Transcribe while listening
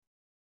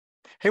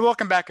Hey,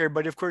 welcome back,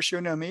 everybody. Of course, you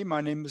know me. My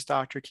name is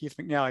Dr. Keith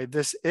McNally.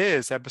 This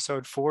is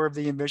episode 4 of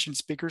the Envision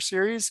Speaker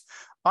Series.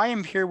 I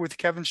am here with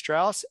Kevin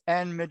Strauss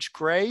and Mitch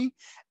Gray,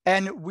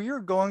 and we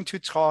are going to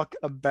talk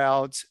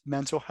about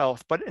mental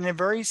health, but in a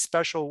very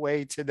special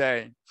way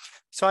today.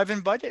 So I've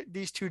invited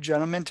these two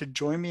gentlemen to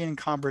join me in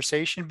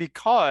conversation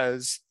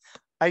because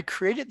I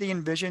created the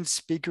Envision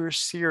Speaker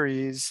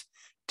Series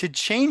to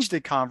change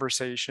the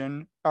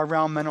conversation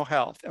around mental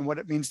health and what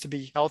it means to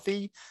be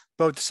healthy,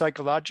 both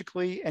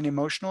psychologically and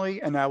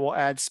emotionally, and I will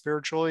add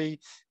spiritually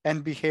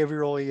and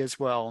behaviorally as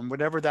well. And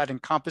whatever that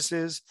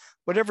encompasses,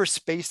 whatever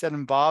space that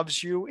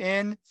involves you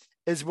in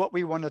is what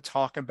we want to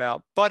talk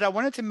about. But I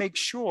wanted to make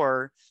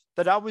sure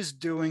that I was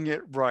doing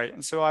it right.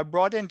 And so I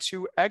brought in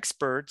two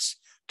experts,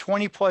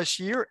 20 plus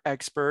year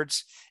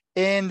experts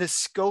in the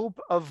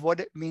scope of what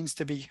it means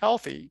to be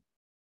healthy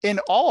in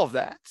all of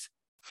that.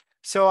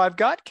 So I've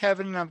got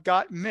Kevin and I've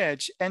got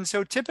Mitch. And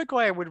so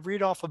typically I would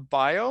read off a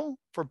bio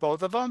for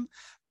both of them,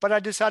 but I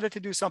decided to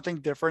do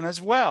something different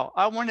as well.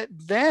 I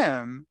wanted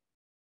them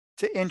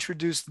to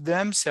introduce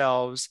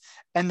themselves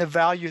and the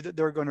value that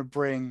they're going to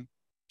bring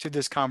to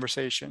this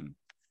conversation.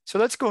 So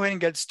let's go ahead and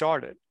get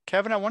started.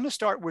 Kevin, I want to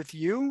start with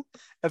you.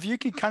 If you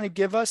can kind of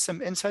give us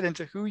some insight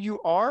into who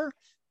you are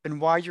and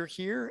why you're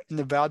here and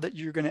the value that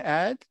you're going to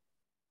add,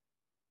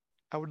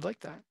 I would like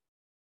that.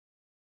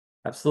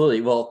 Absolutely.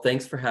 Well,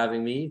 thanks for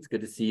having me. It's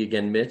good to see you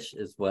again, Mitch,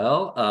 as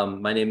well.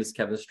 My name is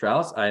Kevin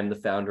Strauss. I am the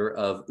founder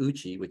of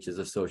Uchi, which is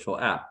a social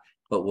app,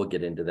 but we'll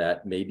get into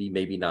that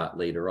maybe not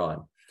later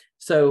on.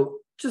 So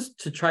just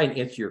to try and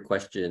answer your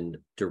question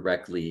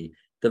directly,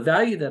 the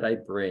value that I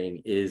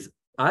bring is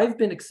I've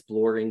been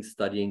exploring,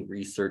 studying,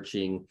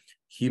 researching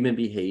human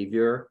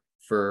behavior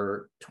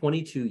for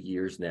 22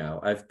 years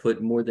now. I've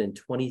put more than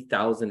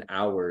 20,000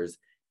 hours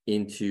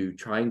into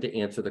trying to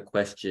answer the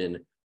question,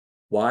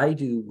 why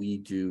do we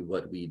do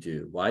what we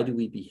do? Why do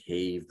we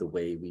behave the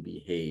way we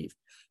behave?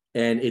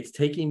 And it's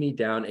taking me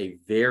down a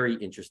very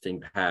interesting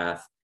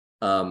path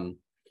to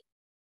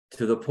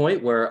the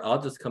point where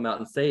I'll just come out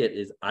and say it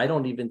is, I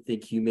don't even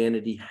think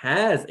humanity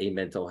has a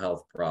mental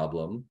health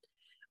problem.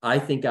 I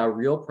think our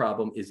real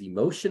problem is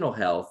emotional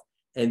health.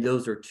 And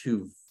those are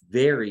two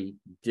very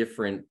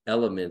different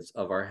elements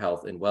of our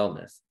health and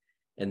wellness.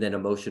 And then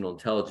emotional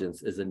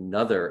intelligence is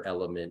another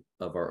element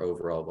of our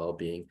overall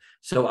well-being.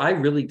 So I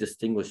really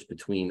distinguish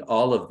between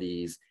all of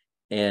these.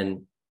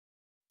 And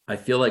I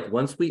feel like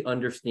once we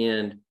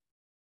understand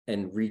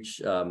and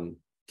reach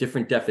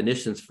different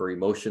definitions for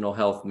emotional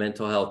health,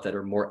 mental health that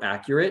are more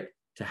accurate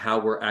to how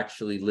we're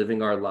actually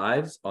living our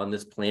lives on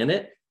this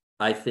planet,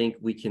 I think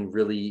we can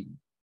really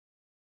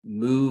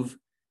move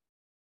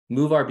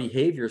our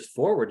behaviors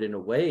forward in a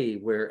way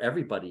where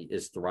everybody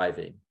is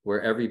thriving,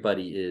 where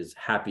everybody is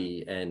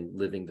happy and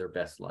living their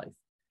best life.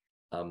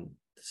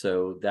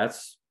 So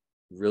that's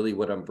really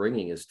what I'm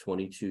bringing is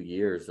 22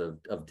 years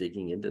of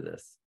digging into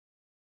this.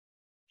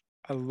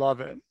 I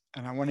love it.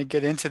 And I want to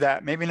get into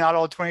that. Maybe not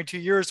all 22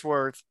 years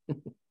worth,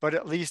 but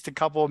at least a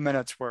couple of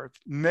minutes worth.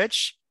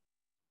 Mitch,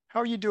 how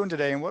are you doing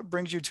today? And what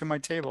brings you to my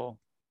table?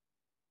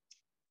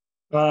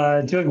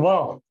 Doing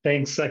well.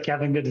 Thanks,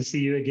 Kevin. Good to see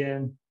you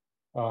again.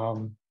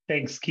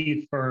 Thanks,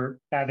 Keith, for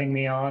having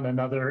me on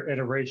another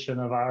iteration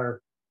of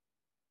our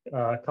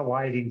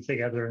colliding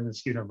together in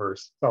this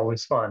universe. It's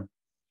always fun.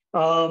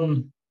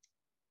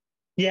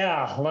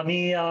 Yeah, let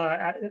me,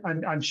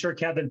 I'm sure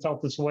Kevin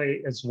felt this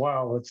way as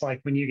well. It's like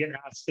when you get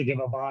asked to give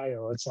a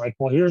bio, it's like,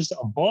 well, here's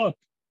a book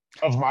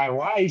of my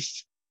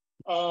life.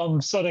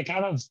 So to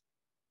kind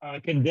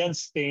of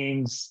condense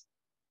things,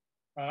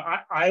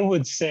 I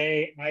would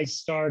say I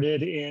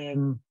started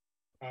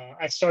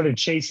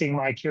chasing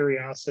my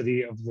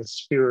curiosity of the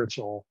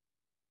spiritual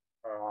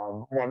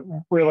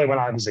when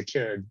I was a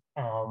kid.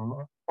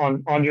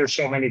 On your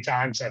show many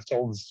times, I've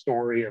told the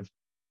story of,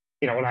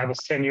 when I was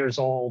 10 years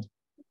old,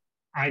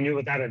 I knew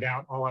without a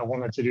doubt all I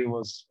wanted to do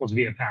was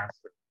be a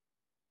pastor.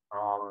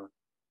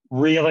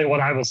 Really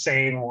what I was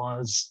saying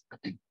was,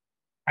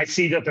 I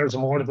see that there's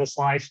more to this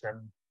life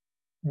than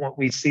what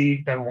we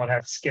see, than what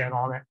has skin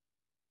on it.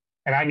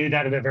 And I knew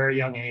that at a very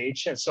young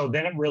age. And so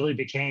then it really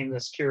became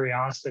this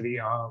curiosity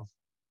of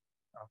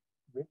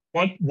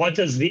what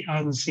does the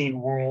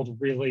unseen world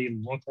really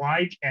look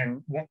like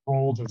and what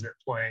role does it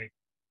play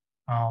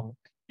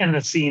in the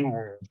seen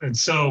world? And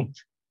so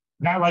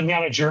that led me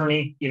on a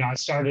journey. I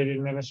started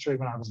in ministry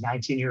when I was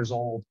 19 years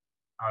old.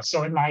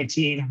 So at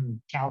 19,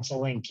 I'm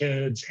counseling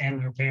kids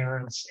and their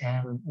parents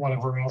and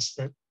whatever else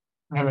that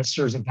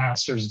ministers and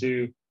pastors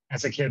do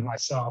as a kid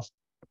myself.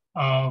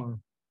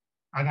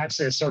 I'm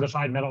actually a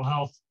certified mental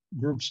health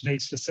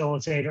groups-based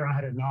facilitator. I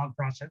had a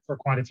nonprofit for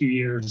quite a few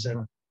years,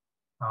 and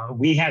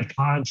we had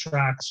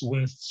contracts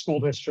with school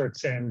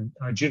districts and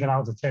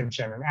juvenile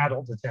detention and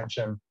adult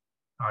detention,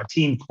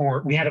 teen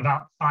court. We had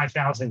about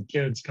 5,000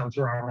 kids come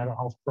through our mental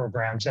health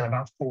programs in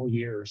about 4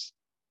 years.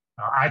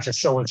 I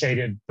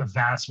facilitated the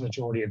vast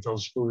majority of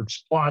those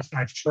groups. Plus,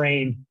 I've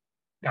trained,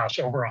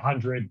 over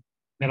 100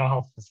 mental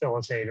health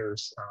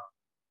facilitators.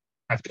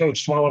 I've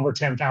coached well over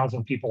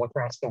 10,000 people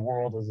across the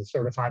world as a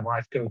certified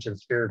life coach and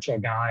spiritual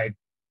guide.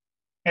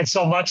 And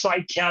so much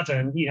like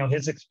Kevin,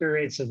 his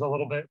experience is a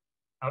little bit,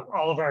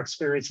 all of our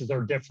experiences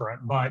are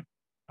different, but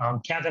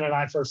Kevin and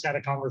I first had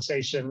a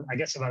conversation, I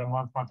guess about a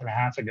month and a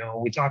half ago.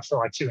 We talked for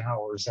like 2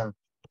 hours. And,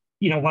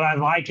 what I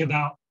like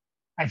about,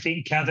 I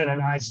think Kevin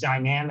and I's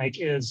dynamic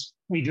is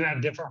we do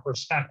have different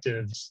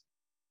perspectives,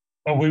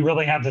 but we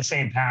really have the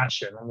same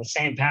passion. And the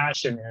same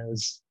passion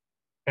is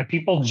that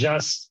people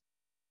just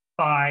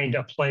find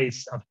a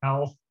place of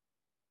health,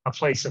 a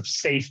place of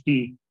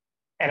safety,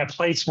 and a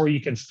place where you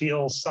can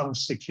feel some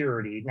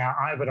security. Now,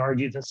 I would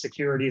argue that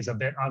security is a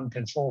bit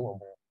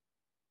uncontrollable,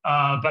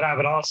 but I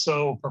would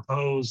also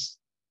propose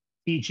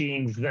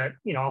teachings that,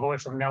 all the way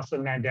from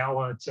Nelson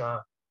Mandela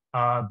to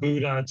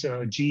Buddha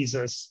to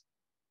Jesus,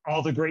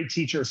 all the great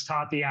teachers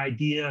taught the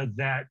idea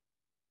that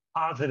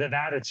positive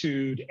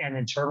attitude and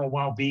internal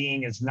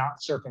well-being is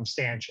not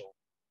circumstantial.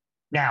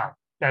 Now,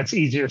 that's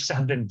easier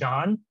said than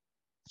done.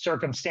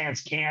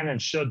 Circumstance can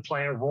and should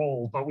play a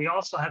role, but we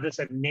also have this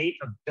innate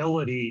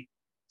ability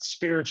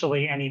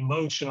spiritually and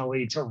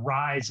emotionally to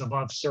rise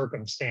above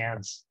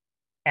circumstance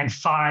and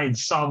find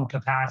some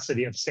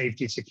capacity of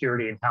safety,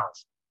 security, and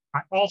health.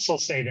 I also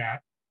say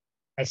that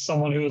as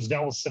someone who has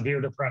dealt with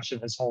severe depression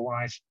his whole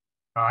life.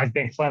 I've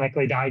been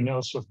clinically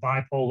diagnosed with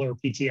bipolar,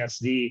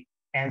 PTSD,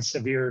 and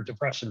severe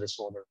depression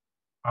disorder.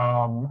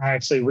 I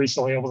actually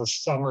recently over the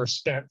summer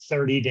spent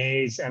 30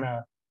 days in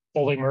a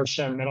full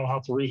immersion mental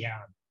health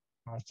rehab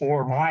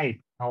for my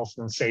health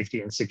and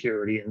safety and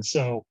security. And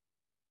so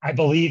I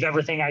believe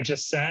everything I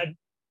just said.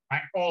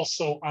 I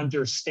also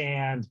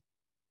understand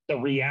the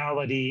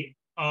reality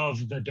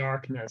of the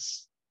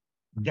darkness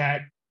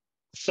that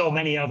so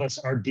many of us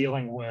are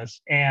dealing with.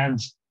 And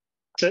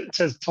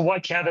to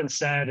what Kevin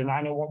said, and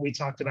I know what we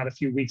talked about a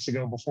few weeks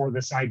ago before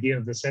this idea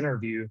of this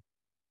interview,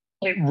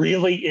 it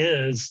really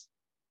is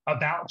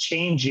about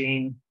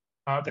changing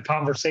the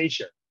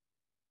conversation.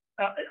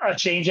 A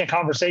change in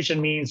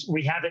conversation means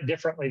we have it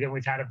differently than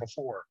we've had it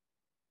before.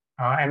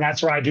 And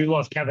that's where I do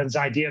love Kevin's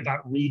idea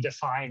about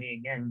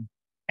redefining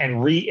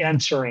and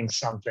re-entering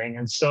something.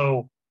 And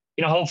so,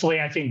 hopefully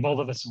I think both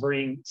of us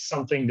bring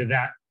something to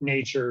that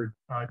nature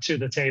to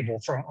the table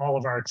from all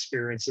of our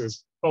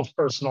experiences, both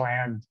personal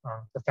and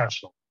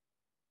professional.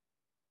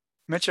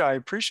 Mitch, I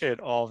appreciate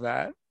all of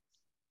that.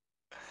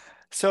 I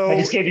So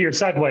just gave you your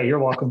segue. You're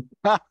welcome.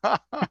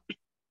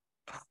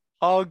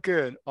 all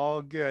good,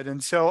 all good.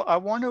 And so I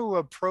want to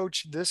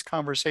approach this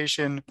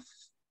conversation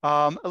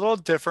a little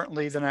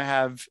differently than I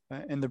have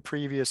in the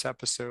previous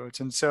episodes.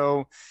 And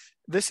so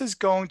this is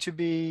going to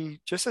be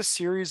just a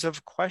series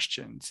of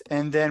questions,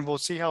 and then we'll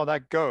see how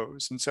that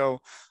goes. And so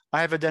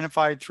I have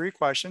identified 3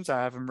 questions.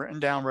 I have them written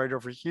down right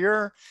over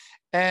here,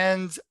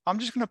 and I'm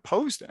just going to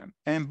pose them,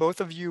 and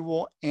both of you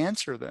will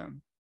answer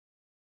them.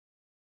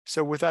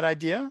 So with that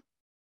idea,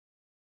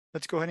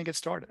 let's go ahead and get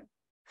started.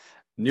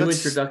 New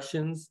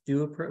introductions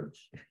do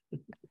approach.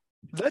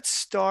 Let's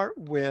start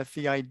with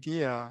the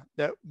idea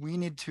that we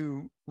need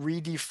to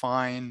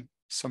redefine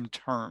some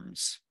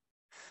terms.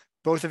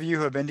 Both of you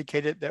have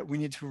indicated that we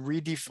need to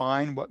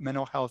redefine what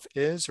mental health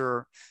is,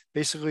 or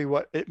basically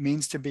what it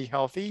means to be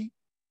healthy.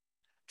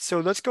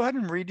 So let's go ahead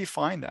and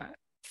redefine that.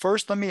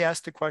 First, let me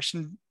ask the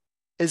question,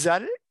 is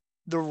that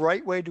the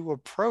right way to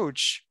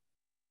approach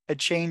a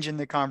change in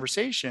the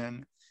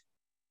conversation?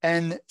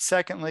 And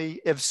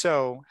secondly, if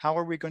so, how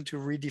are we going to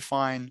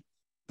redefine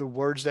the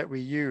words that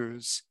we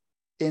use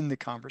in the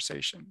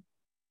conversation?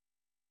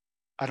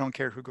 I don't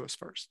care who goes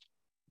first.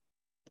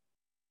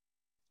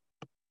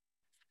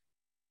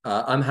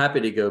 I'm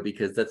happy to go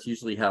because that's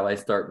usually how I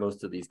start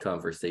most of these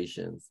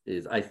conversations.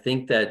 Is I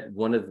think that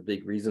one of the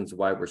big reasons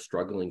why we're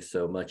struggling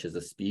so much as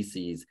a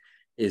species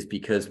is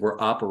because we're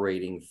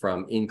operating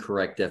from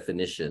incorrect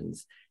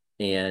definitions.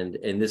 And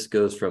this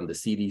goes from the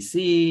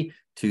CDC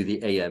to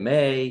the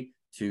AMA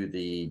to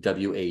the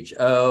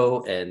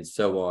WHO and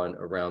so on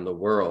around the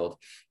world.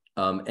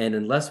 And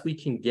unless we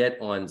can get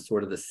on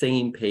sort of the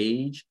same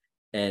page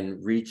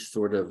and reach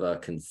sort of a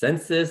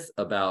consensus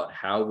about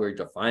how we're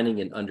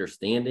defining and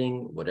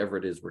understanding whatever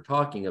it is we're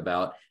talking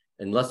about,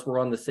 unless we're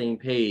on the same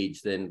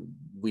page, then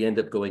we end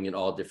up going in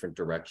all different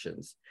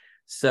directions.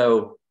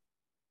 So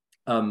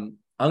I'm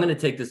going to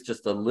take this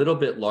just a little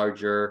bit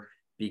larger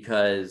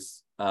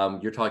because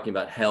you're talking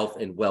about health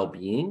and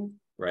well-being,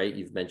 right?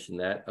 You've mentioned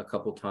that a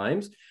couple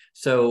times.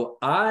 So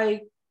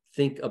I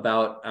think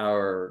about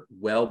our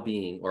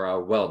well-being or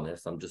our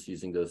wellness, I'm just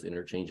using those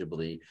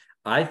interchangeably.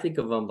 I think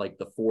of them like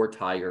the 4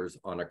 tires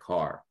on a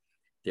car.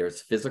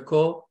 There's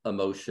physical,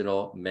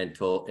 emotional,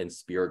 mental, and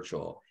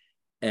spiritual.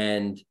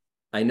 And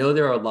I know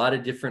there are a lot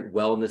of different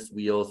wellness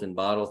wheels and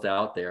models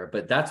out there,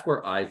 but that's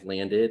where I've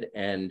landed.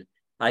 And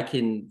I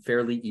can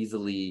fairly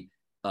easily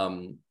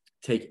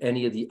take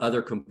any of the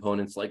other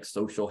components like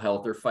social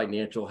health or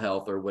financial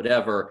health or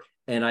whatever,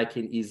 and I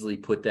can easily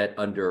put that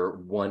under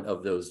one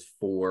of those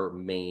 4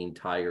 main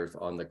tires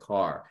on the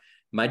car.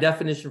 My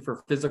definition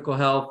for physical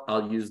health,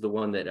 I'll use the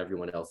one that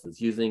everyone else is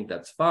using.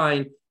 That's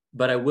fine.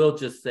 But I will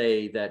just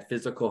say that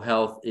physical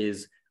health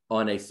is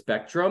on a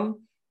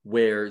spectrum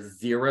where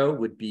 0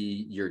 would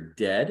be you're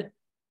dead.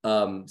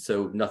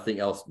 So nothing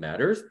else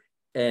matters.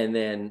 and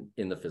then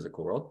in the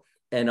physical world.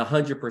 And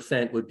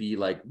 100% would be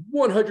like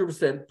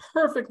 100%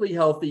 perfectly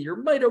healthy.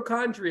 Your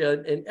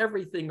mitochondria and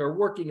everything are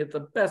working at the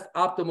best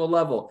optimal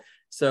level.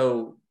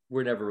 So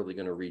we're never really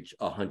going to reach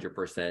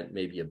 100%,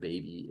 maybe a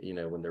baby,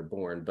 when they're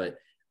born. But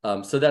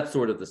so that's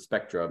sort of the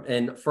spectrum.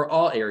 And for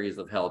all areas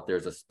of health,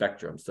 there's a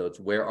spectrum. So it's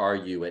where are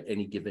you at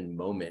any given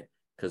moment?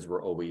 Because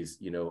we're always,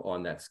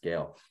 on that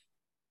scale.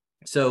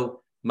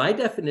 So my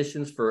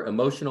definitions for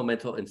emotional,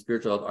 mental, and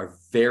spiritual health are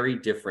very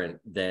different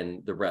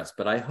than the rest.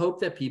 But I hope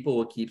that people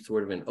will keep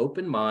sort of an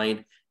open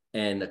mind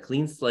and a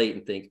clean slate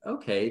and think,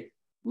 okay,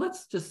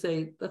 let's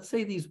say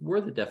these were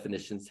the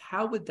definitions.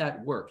 How would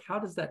that work? How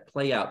does that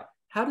play out?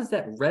 How does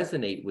that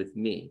resonate with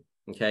me?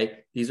 Okay,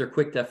 these are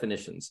quick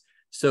definitions.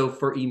 So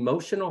for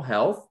emotional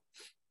health,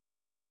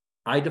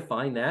 I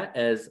define that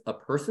as a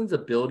person's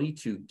ability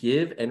to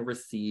give and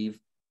receive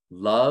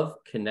love,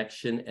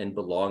 connection, and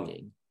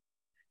belonging.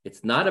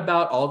 It's not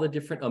about all the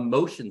different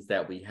emotions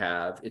that we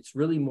have. It's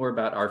really more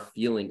about our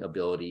feeling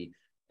ability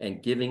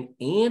and giving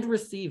and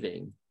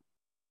receiving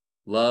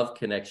love,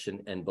 connection,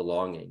 and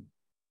belonging.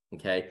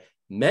 Okay.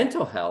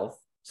 Mental health.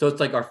 So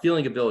it's like our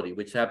feeling ability,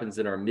 which happens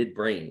in our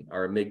midbrain,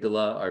 our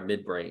amygdala, our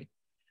midbrain.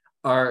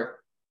 Our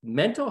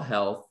mental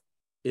health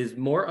is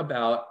more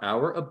about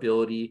our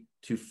ability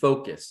to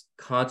focus,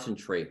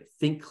 concentrate,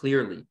 think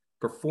clearly,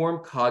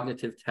 perform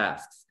cognitive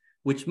tasks,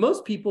 which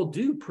most people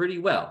do pretty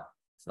well.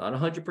 It's not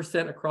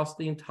 100% across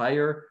the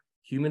entire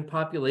human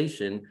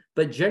population,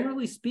 but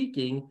generally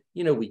speaking,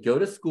 we go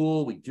to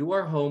school, we do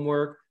our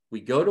homework,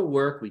 we go to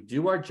work, we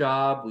do our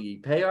job, we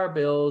pay our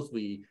bills,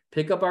 we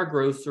pick up our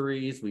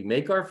groceries, we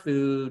make our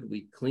food,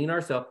 we clean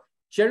ourselves.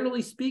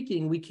 Generally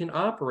speaking, we can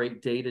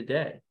operate day to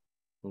day,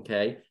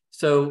 okay?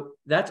 So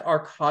that's our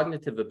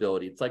cognitive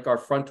ability. It's like our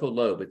frontal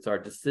lobe. It's our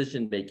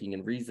decision-making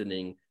and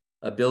reasoning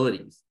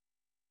abilities.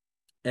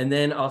 And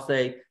then I'll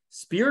say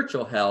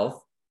spiritual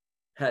health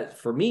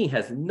for me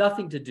has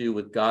nothing to do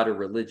with God or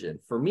religion.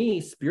 For me,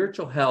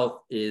 spiritual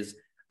health is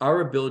our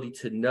ability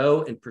to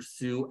know and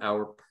pursue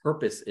our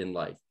purpose in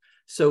life.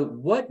 So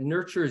what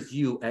nurtures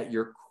you at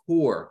your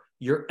core,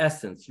 your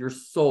essence, your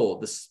soul,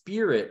 the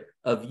spirit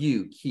of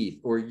you, Keith,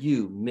 or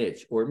you,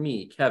 Mitch, or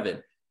me,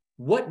 Kevin?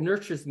 What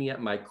nurtures me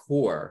at my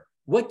core?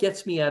 What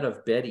gets me out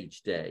of bed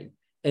each day?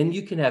 And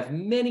you can have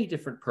many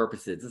different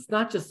purposes. It's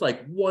not just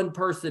like one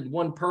person,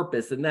 one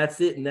purpose, and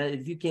that's it. And that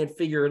if you can't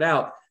figure it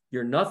out,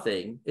 you're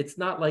nothing. It's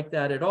not like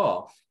that at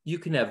all. You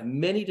can have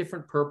many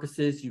different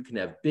purposes. You can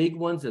have big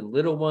ones and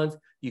little ones.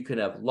 You can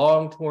have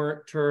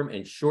long-term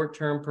and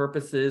short-term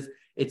purposes.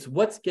 It's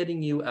what's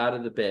getting you out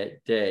of the bed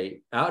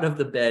day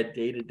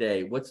to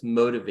day, what's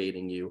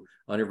motivating you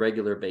on a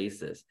regular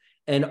basis.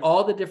 And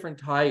all the different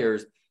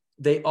tires,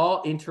 they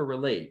all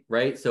interrelate,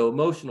 right? So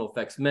emotional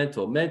affects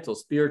mental, mental,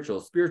 spiritual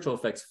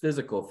affects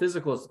physical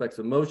affects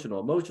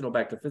emotional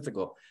back to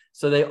physical.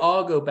 So they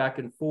all go back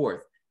and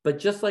forth. But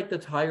just like the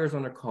tires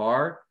on a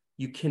car,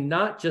 you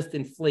cannot just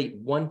inflate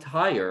one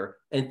tire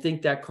and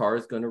think that car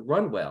is going to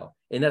run well.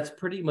 And that's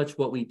pretty much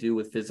what we do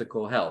with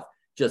physical health.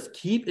 Just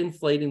keep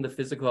inflating the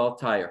physical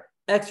health tire,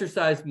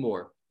 exercise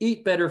more,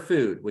 eat better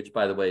food, which,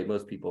 by the way,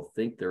 most people who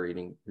think they're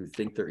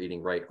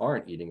eating right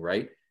aren't eating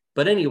right.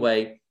 But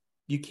anyway,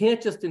 you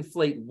can't just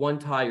inflate one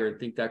tire and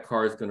think that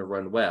car is going to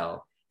run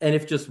well. And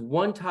if just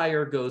one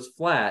tire goes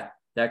flat,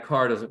 that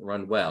car doesn't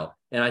run well.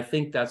 And I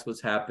think that's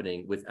what's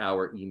happening with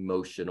our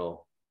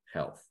emotional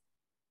health.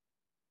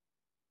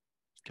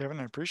 Kevin,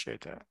 I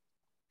appreciate that.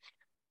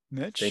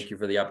 Mitch? Thank you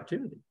for the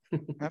opportunity.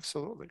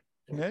 Absolutely.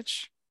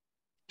 Mitch,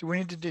 do we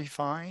need to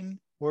define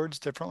words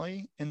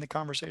differently in the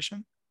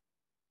conversation?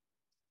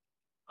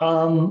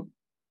 I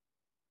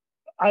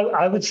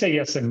would say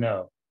yes and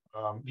no.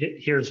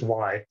 Here's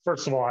why.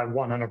 First of all, I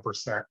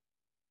 100%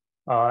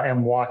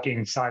 am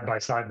walking side by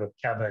side with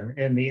Kevin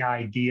in the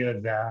idea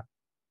that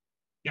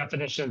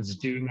definitions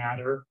do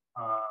matter.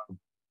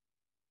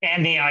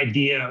 And the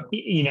idea,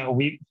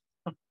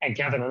 and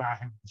Kevin and I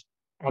have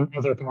on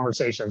other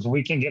conversations,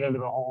 we can get into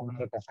the whole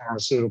medical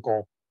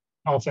pharmaceutical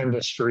health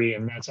industry,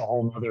 and that's a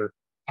whole other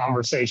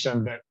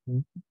conversation that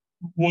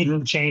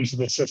wouldn't change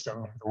the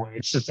system, by the way.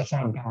 It's just a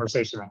fun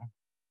conversation.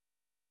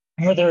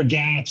 Are there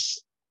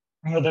gaps?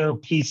 Are there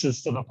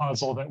pieces to the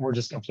puzzle that we're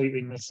just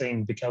completely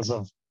missing because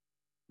of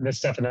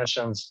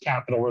misdefinitions,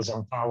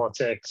 capitalism,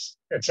 politics,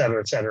 et cetera,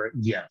 et cetera?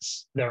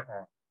 Yes, there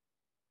are.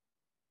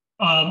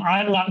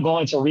 I'm not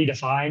going to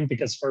redefine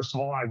because, first of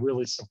all, I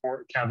really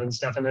support Kevin's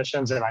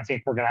definitions, and I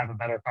think we're going to have a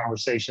better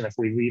conversation if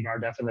we leave our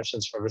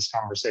definitions for this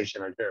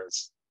conversation as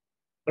is.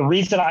 The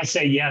reason I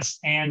say yes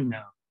and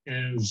no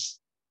is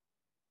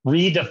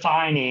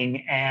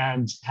redefining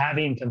and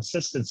having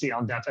consistency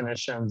on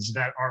definitions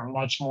that are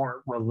much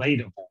more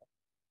relatable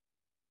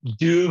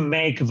do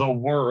make the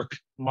work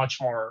much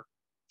more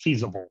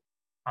feasible,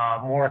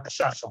 more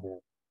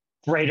accessible,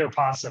 greater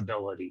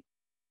possibility.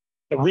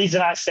 The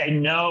reason I say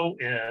no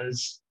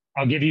is,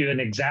 I'll give you an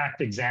exact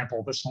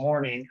example. This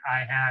morning,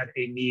 I had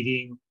a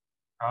meeting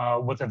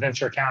with a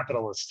venture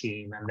capitalist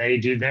team, and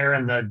they're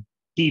in the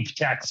deep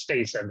tech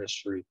space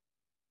industry.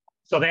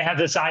 So they have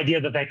this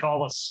idea that they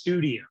call a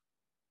studio.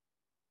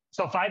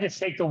 So if I just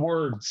take the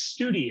word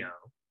studio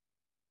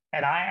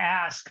and I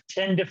ask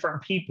 10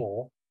 different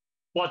people,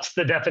 what's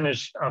the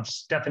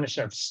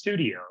definition of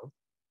studio?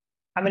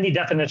 How many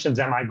definitions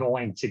am I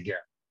going to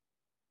get?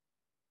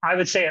 I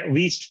would say at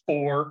least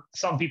 4.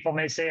 Some people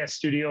may say a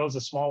studio is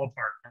a small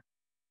apartment.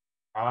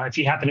 If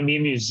you happen to be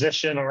a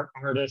musician or an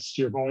artist,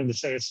 you're going to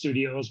say a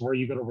studio is where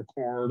you go to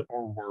record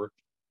or work.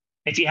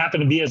 If you happen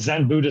to be a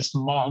Zen Buddhist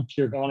monk,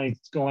 you're going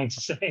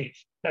to say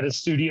that a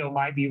studio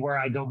might be where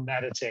I go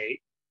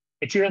meditate.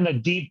 If you're in the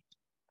deep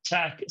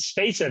tech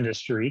space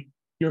industry,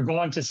 you're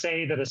going to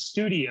say that a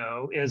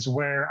studio is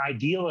where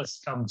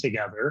idealists come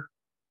together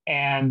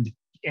and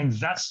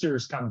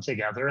investors come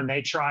together and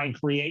they try and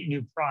create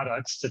new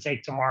products to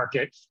take to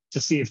market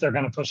to see if they're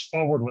going to push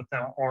forward with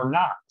them or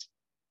not.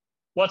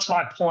 What's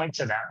my point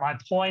to that? My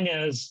point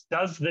is,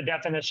 does the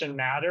definition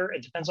matter?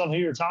 It depends on who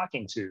you're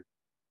talking to.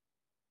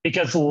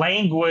 Because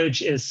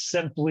language is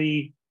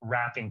simply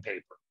wrapping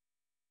paper.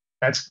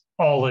 That's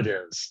all it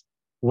is.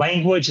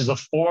 Language is a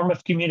form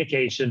of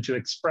communication to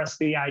express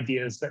the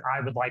ideas that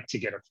I would like to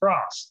get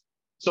across.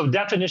 So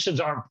definitions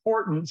are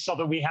important so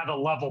that we have a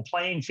level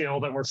playing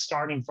field and we're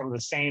starting from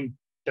the same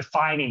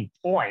defining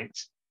point.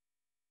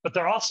 But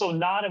they're also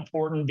not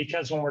important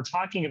because when we're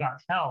talking about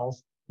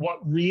health, what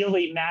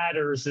really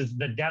matters is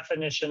the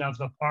definition of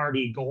the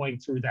party going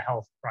through the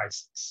health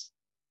crisis.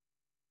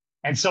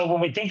 And so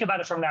when we think about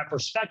it from that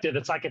perspective,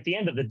 it's like at the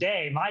end of the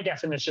day, my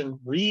definition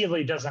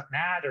really doesn't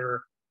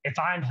matter if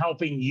I'm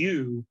helping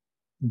you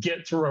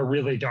get through a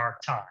really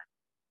dark time.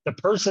 The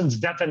person's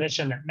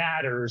definition that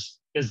matters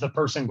is the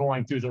person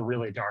going through the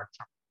really dark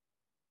time.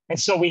 And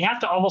so we have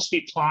to almost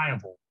be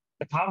pliable.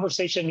 The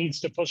conversation needs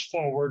to push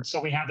forward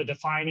so we have a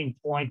defining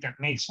point that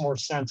makes more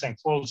sense and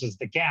closes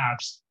the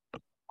gaps.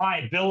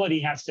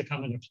 Pliability has to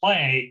come into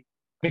play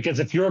because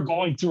if you're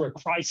going through a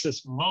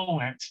crisis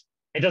moment,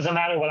 it doesn't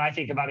matter what I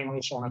think about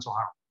emotional mental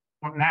health.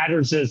 What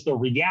matters is the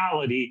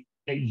reality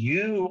that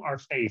you are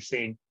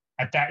facing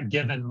at that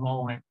given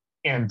moment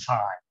in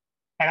time.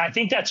 And I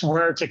think that's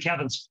where, to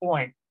Kevin's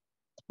point,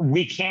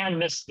 we can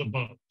miss the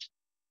boat.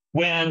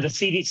 When the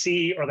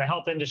CDC or the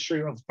health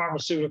industry or the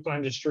pharmaceutical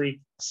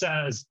industry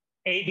says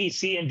A, B,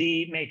 C, and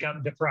D make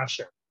up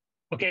depression.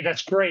 Okay,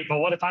 that's great, but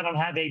what if I don't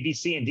have A, B,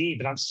 C, and D,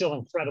 but I'm still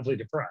incredibly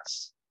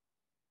depressed?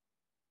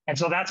 And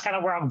so that's kind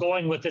of where I'm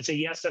going with it's a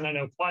yes and a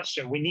no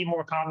question. We need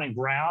more common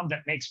ground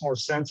that makes more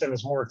sense and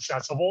is more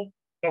accessible,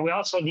 but we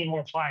also need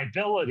more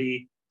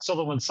pliability so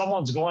that when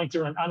someone's going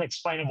through an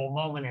unexplainable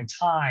moment in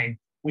time,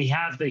 we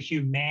have the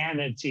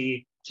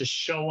humanity to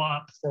show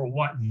up for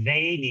what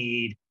they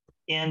need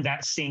in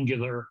that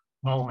singular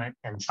moment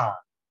in time.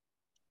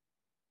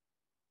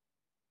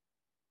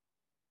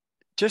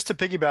 Just to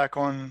piggyback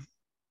on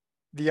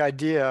the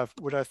idea of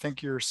what I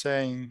think you're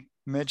saying,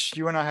 Mitch,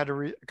 you and I had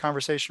a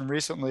conversation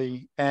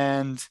recently,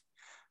 and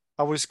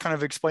I was kind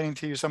of explaining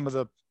to you some of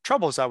the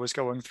troubles I was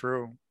going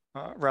through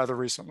rather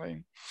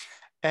recently.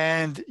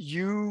 And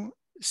you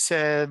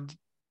said,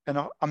 and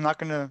I'm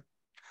going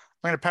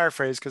to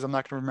paraphrase because I'm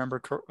not going to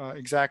remember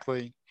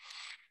exactly.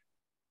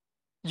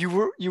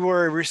 You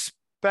were a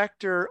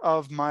respecter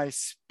of my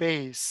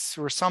space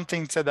or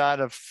something to that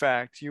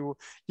effect. You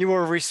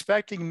were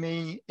respecting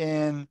me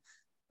in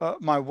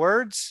my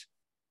words,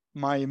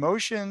 my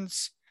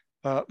emotions,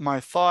 my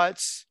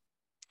thoughts.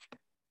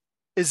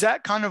 Is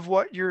that kind of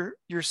what you're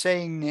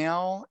saying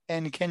now?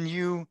 And can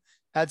you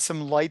add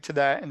some light to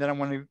that? And then I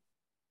want to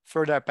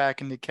throw that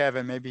back into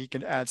Kevin. Maybe he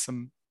can add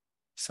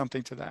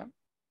something to that.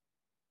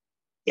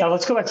 Yeah,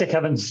 let's go back to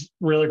Kevin's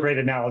really great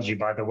analogy,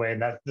 by the way.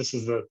 And that this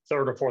is the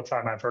 3rd or 4th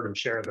time I've heard him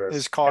share this.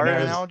 His car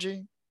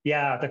analogy?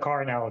 Yeah, the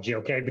car analogy,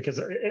 okay?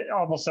 Because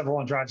almost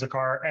everyone drives a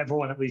car.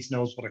 Everyone at least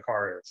knows what a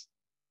car is.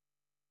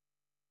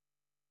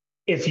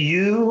 If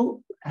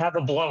you have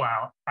a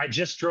blowout, I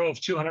just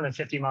drove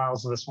 250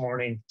 miles this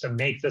morning to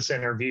make this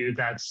interview.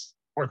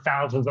 We're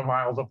thousands of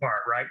miles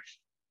apart, right?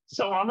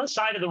 So on the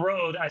side of the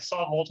road, I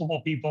saw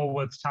multiple people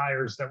with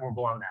tires that were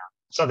blown out.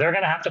 So they're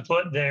going to have to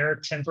put their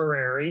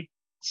temporary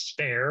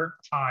spare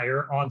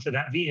tire onto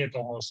that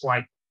vehicle, most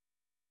likely.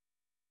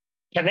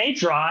 Can they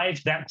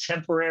drive that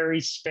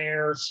temporary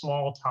spare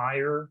small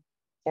tire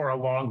for a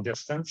long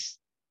distance?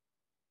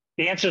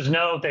 The answer is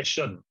no, they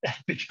shouldn't,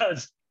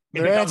 because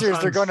the answer is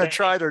they're going to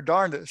try their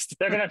darndest.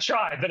 They're going to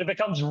try, but it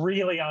becomes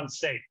really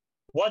unsafe.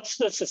 What's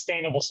the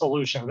sustainable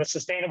solution? The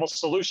sustainable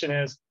solution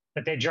is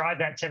that they drive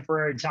that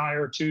temporary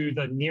tire to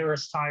the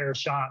nearest tire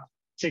shop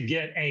to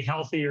get a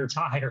healthier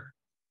tire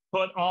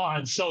put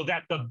on so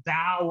that the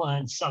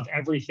balance of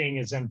everything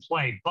is in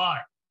play. But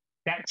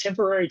that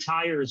temporary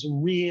tire is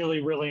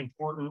really, really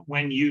important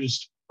when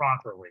used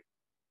properly.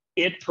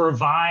 It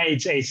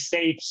provides a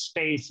safe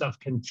space of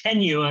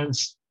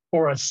continuance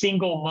for a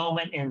single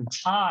moment in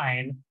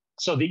time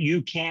so that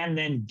you can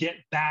then get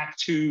back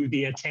to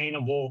the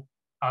attainable,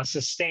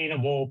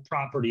 sustainable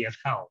property of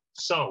health.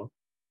 So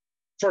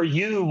for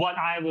you, what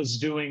I was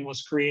doing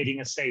was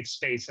creating a safe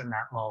space in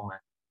that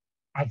moment.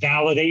 I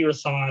validate your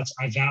thoughts.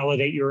 I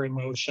validate your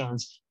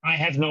emotions. I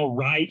have no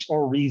right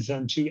or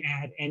reason to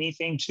add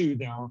anything to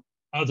them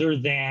other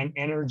than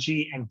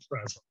energy and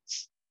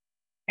presence.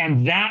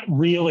 And that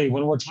really,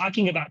 when we're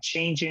talking about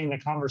changing the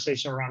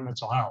conversation around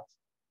mental health,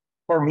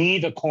 for me,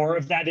 the core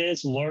of that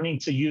is learning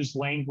to use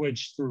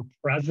language through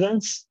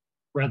presence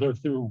rather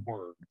through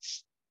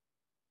words.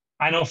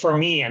 I know for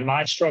me and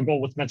my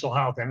struggle with mental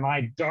health and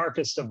my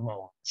darkest of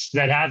moments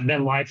that have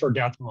been life or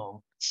death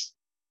moments,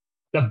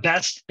 the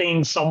best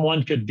thing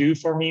someone could do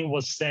for me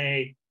was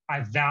say,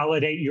 I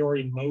validate your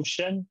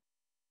emotion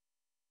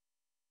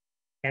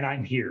and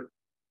I'm here.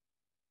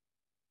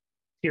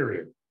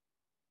 Period.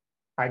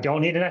 I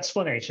don't need an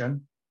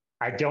explanation.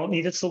 I don't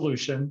need a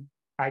solution.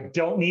 I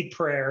don't need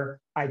prayer.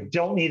 I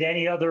don't need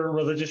any other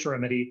religious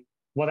remedy.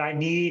 What I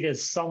need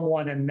is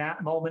someone in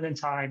that moment in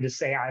time to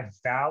say, I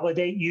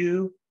validate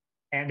you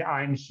and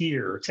I'm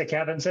here. To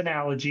Kevin's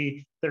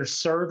analogy, they're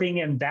serving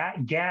in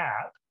that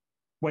gap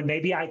when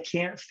maybe I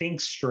can't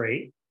think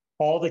straight.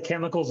 All the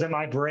chemicals in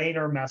my brain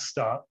are messed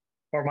up,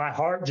 or my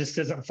heart just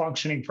isn't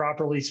functioning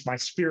properly. It's my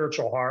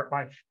spiritual heart,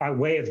 my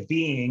way of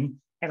being,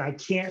 and I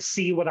can't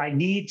see what I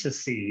need to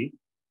see.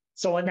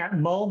 So in that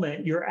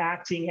moment, you're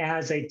acting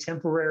as a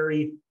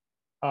temporary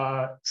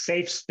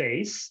safe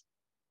space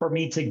for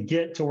me to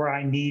get to where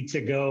I need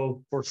to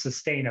go for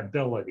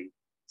sustainability.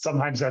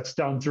 Sometimes that's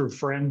done through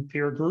friend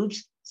peer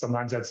groups.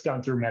 Sometimes that's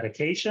done through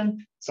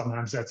medication.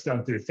 Sometimes that's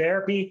done through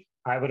therapy.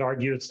 I would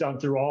argue it's done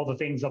through all the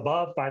things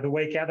above. By the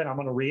way, Kevin, I'm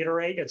going to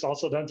reiterate, it's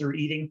also done through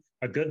eating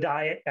a good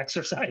diet,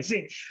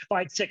 exercising.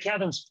 Like to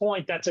Kevin's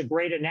point, that's a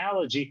great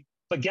analogy.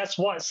 But guess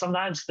what?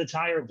 Sometimes the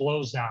tire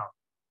blows out.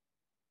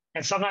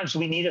 And sometimes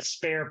we need a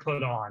spare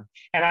put on.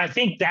 And I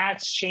think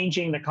that's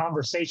changing the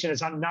conversation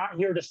is I'm not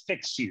here to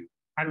fix you.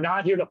 I'm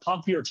not here to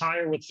pump your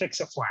tire with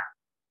Fix-A-Flat.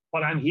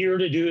 What I'm here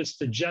to do is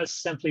to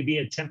just simply be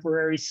a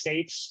temporary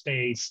safe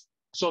space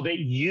so that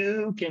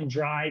you can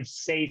drive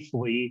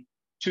safely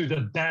to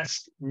the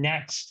best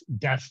next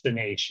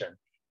destination.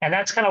 And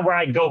that's kind of where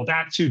I go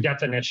back to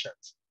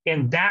definitions.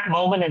 In that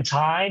moment in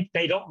time,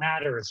 they don't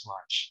matter as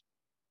much.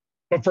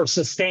 But for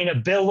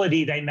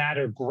sustainability, they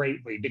matter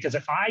greatly, because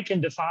if I can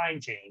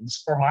define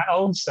things for my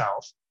own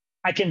self,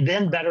 I can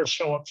then better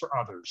show up for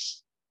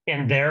others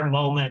in their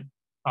moment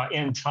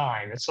in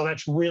time. And so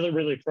that's really,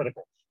 really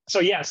critical. So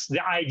yes,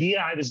 the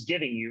idea I was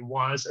giving you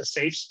was a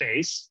safe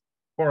space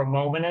for a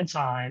moment in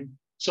time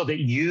so that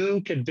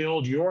you could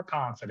build your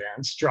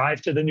confidence,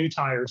 drive to the new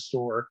tire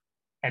store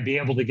and be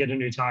able to get a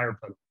new tire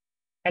put on.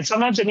 And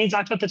sometimes it means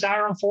I put the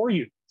tire on for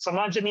you.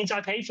 Sometimes it means I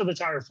pay for the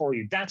tire for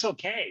you. That's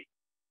okay.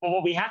 But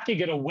what we have to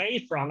get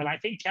away from, and I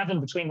think Kevin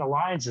between the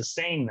lines is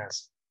saying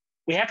this,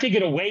 we have to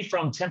get away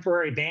from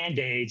temporary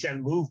Band-Aids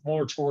and move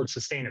more towards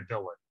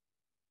sustainability.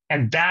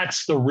 And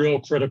that's the real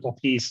critical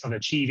piece of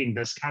achieving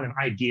this kind of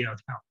idea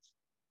of health.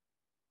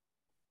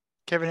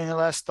 Kevin, any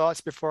last thoughts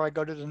before I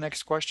go to the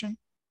next question?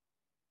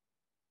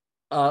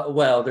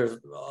 Well, there's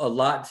a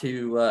lot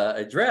to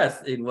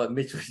address in what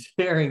Mitch was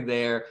sharing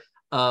there.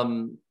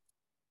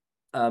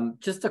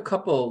 Just a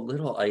couple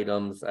little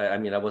items. I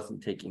mean, I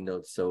wasn't taking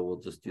notes, so we'll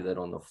just do that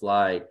on the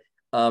fly.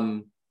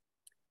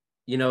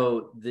 You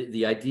know,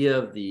 the idea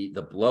of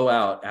the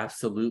blowout,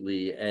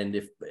 absolutely. And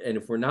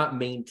if we're not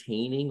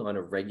maintaining on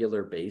a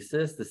regular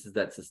basis, this is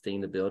that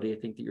sustainability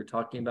I think that you're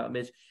talking about,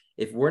 Mitch.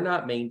 If we're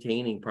not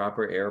maintaining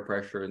proper air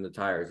pressure in the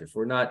tires, if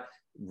we're not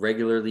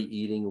regularly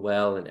eating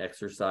well and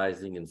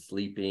exercising and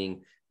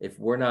sleeping, if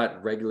we're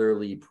not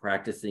regularly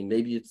practicing,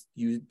 maybe it's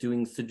you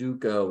doing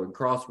Sudoku and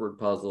crossword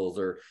puzzles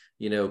or,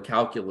 you know,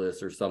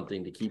 calculus or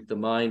something to keep the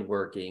mind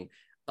working.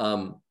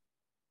 But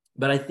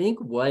I think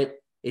what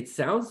it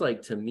sounds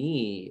like to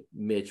me,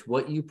 Mitch,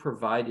 what you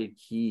provided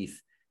Keith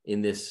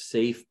in this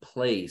safe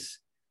place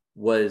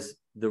was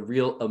the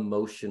real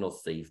emotional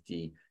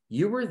safety.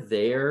 You were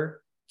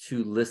there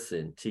to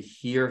listen, to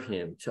hear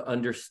him, to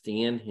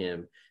understand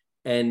him.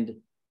 And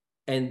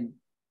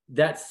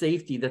that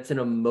safety, that's an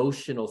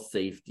emotional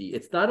safety.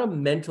 It's not a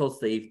mental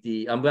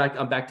safety. I'm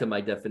back to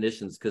my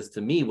definitions, because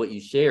to me, what you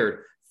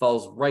shared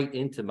falls right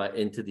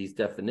into these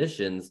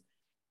definitions,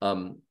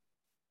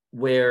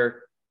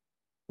 where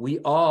we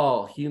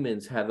all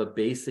humans have a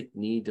basic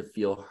need to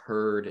feel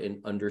heard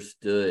and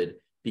understood,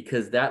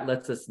 because that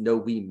lets us know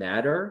we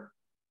matter.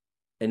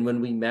 And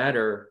when we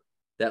matter,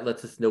 that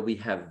lets us know we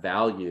have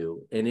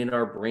value. And in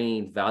our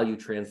brain, value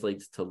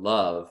translates to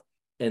love.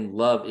 And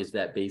love is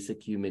that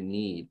basic human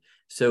need.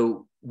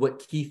 So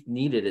what Keith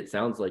needed, it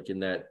sounds like in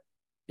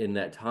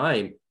that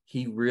time,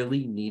 he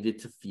really needed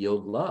to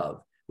feel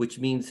love, which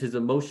means his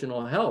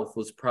emotional health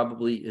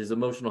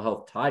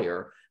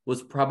tire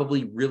was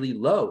probably really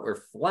low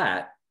or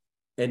flat.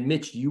 And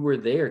Mitch, you were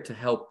there to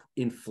help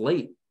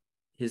inflate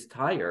his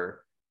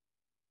tire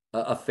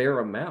a fair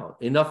amount,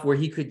 enough where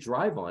he could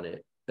drive on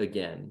it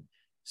again.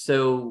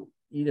 So,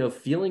 you know,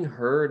 feeling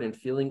heard and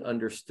feeling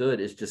understood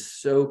is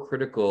just so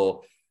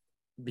critical,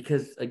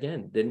 because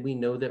again, then we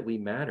know that we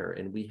matter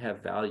and we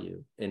have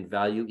value, and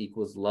value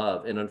equals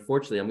love. And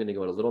unfortunately, I'm going to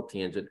go on a little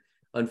tangent.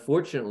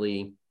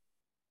 Unfortunately,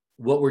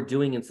 what we're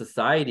doing in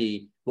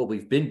society, what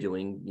we've been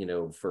doing, you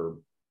know, for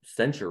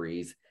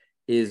centuries,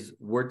 is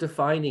we're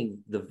defining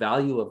the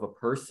value of a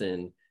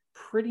person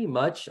pretty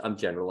much, I'm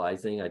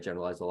generalizing, I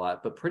generalize a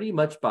lot, but pretty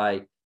much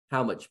by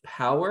how much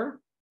power,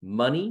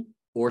 money,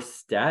 or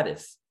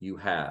status you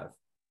have.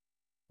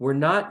 We're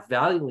not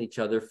valuing each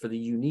other for the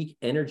unique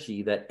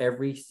energy that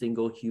every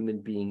single human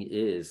being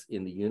is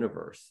in the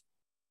universe.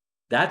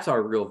 That's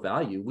our real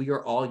value. We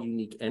are all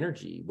unique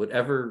energy,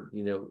 whatever,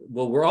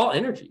 we're all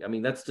energy. I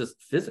mean, that's just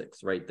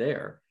physics right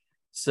there.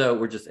 So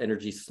we're just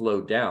energy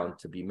slowed down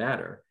to be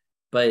matter.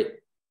 But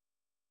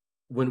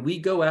when we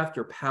go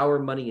after power,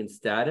 money, and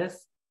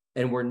status,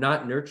 and we're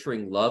not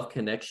nurturing love,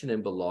 connection,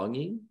 and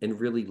belonging, and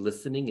really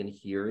listening and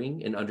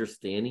hearing and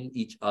understanding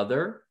each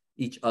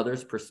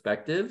other's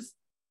perspectives,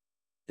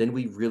 then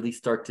we really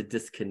start to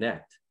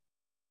disconnect.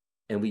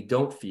 And we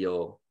don't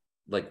feel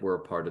like we're a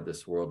part of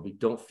this world. We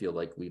don't feel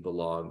like we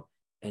belong.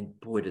 And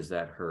boy, does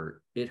that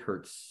hurt. It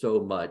hurts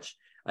so much.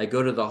 I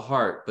go to the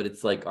heart, but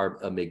it's like our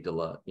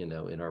amygdala,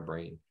 in our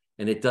brain.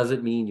 And it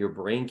doesn't mean your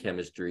brain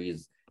chemistry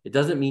it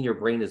doesn't mean your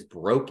brain is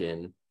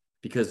broken,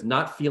 because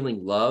not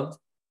feeling loved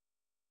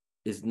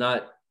is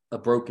not a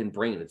broken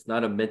brain. It's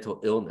not a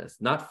mental illness.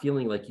 Not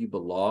feeling like you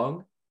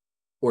belong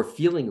or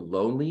feeling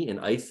lonely and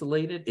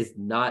isolated is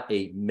not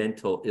a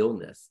mental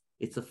illness.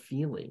 It's a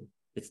feeling.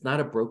 It's not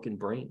a broken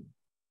brain.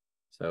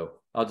 So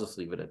I'll just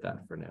leave it at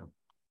that for now.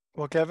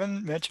 Well,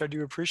 Kevin, Mitch, I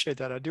do appreciate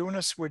that. I do want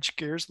to switch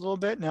gears a little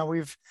bit. Now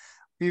we've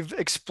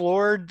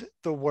explored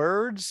the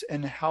words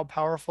and how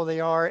powerful they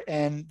are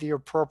and the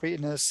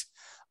appropriateness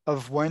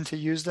of when to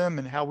use them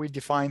and how we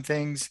define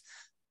things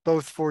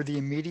both for the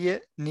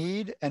immediate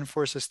need and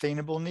for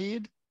sustainable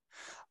need.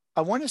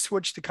 I want to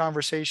switch the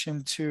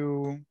conversation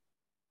to,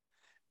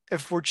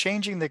 if we're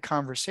changing the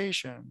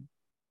conversation,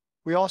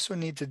 we also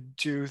need to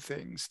do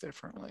things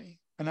differently.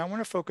 And I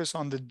want to focus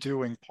on the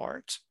doing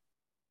part.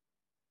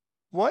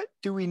 What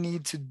do we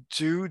need to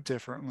do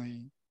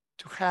differently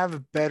to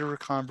have better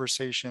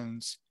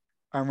conversations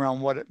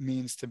around what it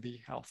means to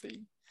be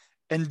healthy?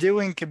 And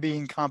doing could be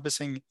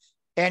encompassing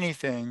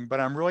anything, but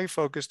I'm really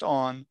focused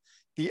on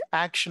the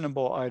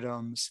actionable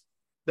items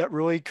that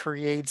really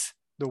creates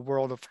the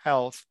world of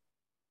health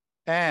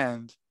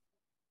and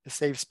a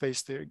safe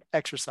space to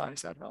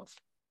exercise that health.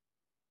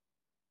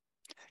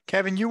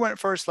 Kevin, you went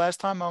first last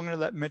time. I'm going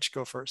to let Mitch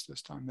go first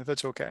this time, if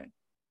it's okay.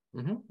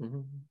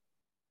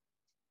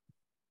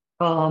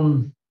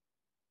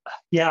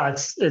 Yeah,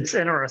 it's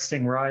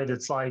interesting, right?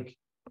 It's like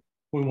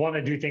we want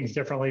to do things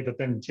differently, but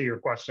then to your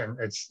question,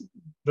 it's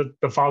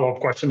the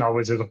follow-up question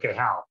always is, okay,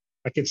 how?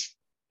 Like it's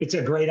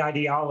a great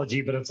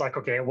ideology, but it's like,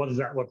 okay, what does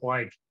that look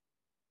like?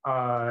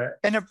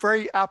 In a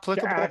very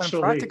applicable actually,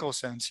 and practical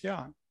sense,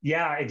 yeah.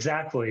 Yeah,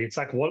 exactly. It's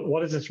like,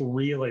 what does this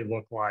really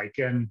look like?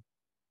 And,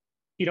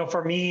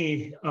 for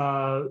me,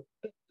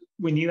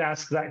 when you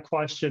ask that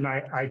question,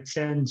 I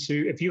tend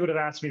to, if you would have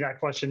asked me that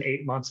question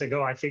 8 months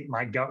ago, I think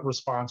my gut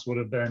response would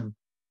have been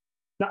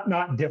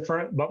not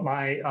different, but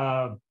we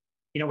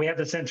have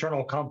this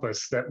internal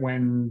compass that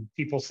when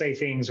people say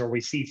things or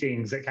we see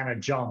things, it kind of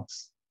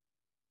jumps.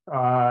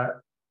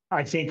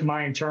 I think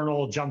my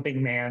internal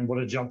jumping man would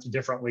have jumped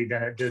differently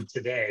than it did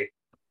today,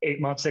 8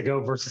 months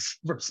ago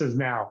versus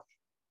now.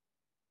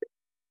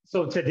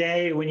 So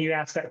today, when you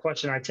ask that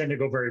question, I tend to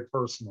go very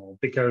personal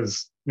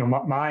because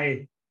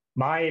my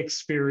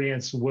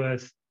experience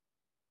with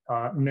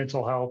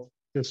mental health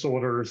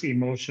disorders,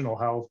 emotional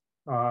health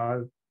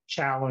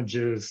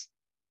challenges,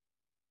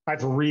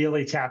 I've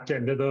really tapped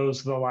into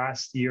those the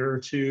last year or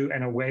two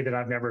in a way that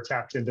I've never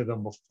tapped into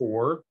them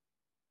before.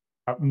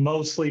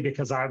 Mostly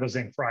because I was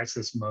in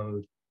crisis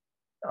mode,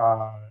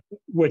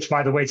 which,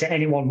 by the way, to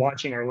anyone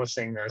watching or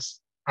listening to this,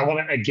 I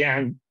want to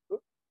again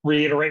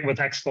reiterate with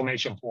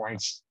exclamation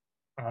points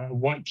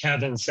what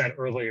Kevin said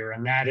earlier,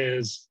 and that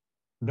is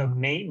the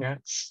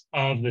maintenance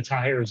of the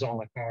tires on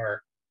the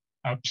car.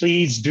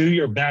 Please do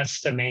your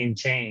best to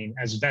maintain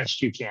as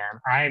best you can.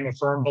 I am a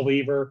firm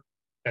believer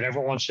that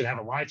everyone should have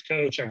a life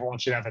coach, everyone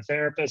should have a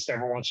therapist,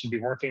 everyone should be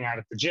working out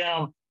at the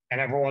gym,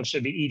 and everyone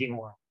should be eating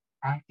well.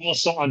 I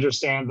also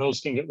understand those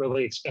can get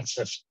really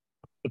expensive,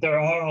 but there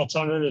are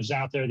alternatives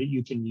out there that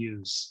you can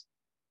use.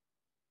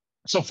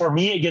 So for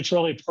me, it gets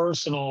really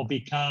personal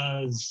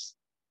because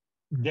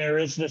there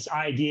is this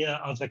idea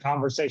of the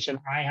conversation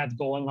I have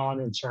going on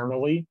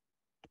internally.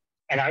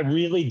 And I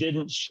really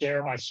didn't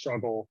share my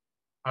struggle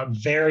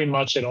very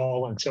much at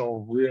all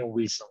until real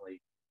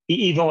recently,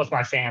 even with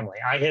my family.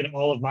 I hid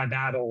all of my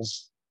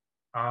battles,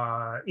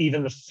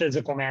 even the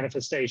physical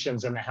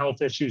manifestations and the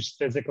health issues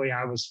physically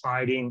I was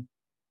fighting.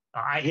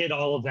 I hid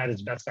all of that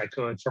as best I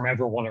could from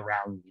everyone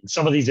around me.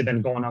 Some of these have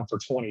been going on for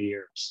 20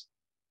 years.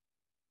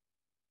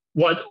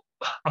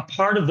 A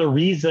part of the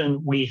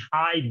reason we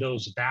hide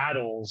those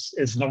battles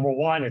is, number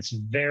one, it's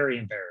very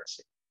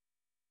embarrassing.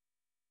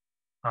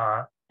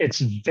 It's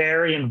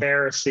very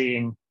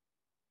embarrassing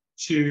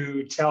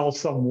to tell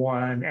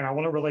someone, and I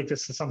want to relate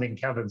this to something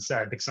Kevin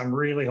said, because I'm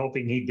really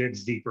hoping he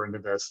digs deeper into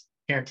this.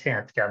 Hint,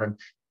 hint, Kevin.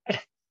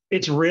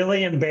 It's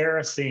really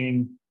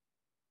embarrassing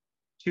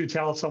to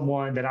tell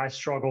someone that I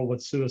struggle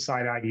with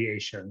suicide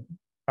ideation,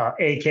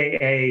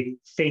 AKA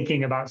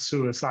thinking about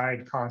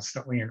suicide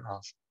constantly and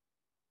often.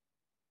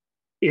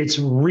 It's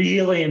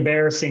really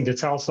embarrassing to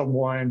tell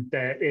someone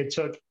that it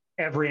took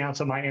every ounce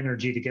of my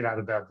energy to get out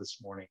of bed this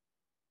morning.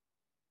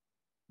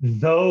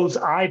 Those,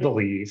 I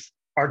believe,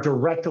 are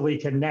directly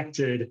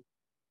connected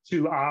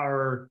to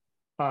our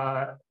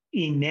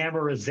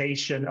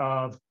enamorization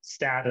of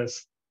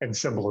status and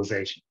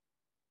symbolization.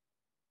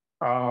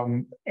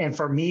 And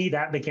for me,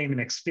 that became an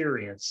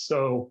experience.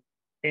 So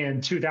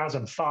in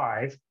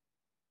 2005,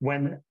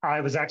 when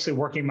I was actually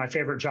working my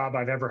favorite job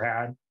I've ever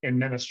had in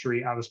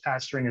ministry, I was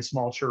pastoring a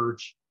small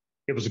church.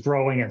 It was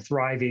growing and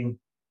thriving.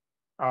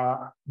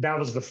 That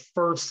was the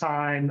first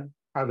time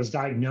I was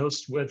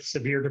diagnosed with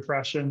severe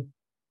depression.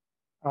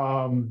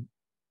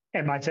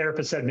 And my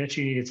therapist said, Mitch,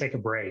 you need to take a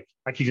break.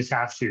 Like, you just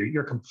have to.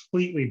 You're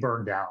completely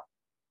burned out.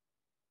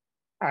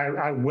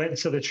 I went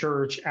to the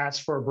church,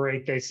 asked for a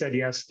break. They said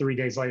yes. 3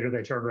 days later,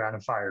 they turned around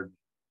and fired me.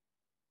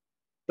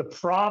 The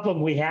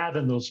problem we have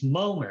in those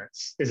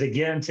moments is,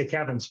 again, to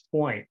Kevin's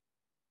point,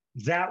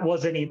 that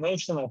was an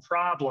emotional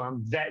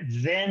problem that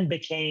then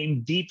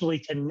became deeply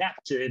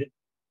connected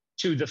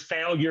to the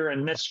failure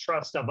and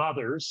mistrust of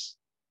others,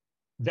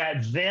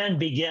 that then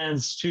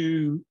begins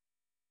to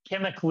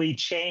chemically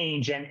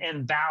change and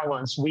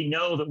imbalance. We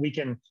know that we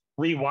can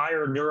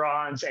rewire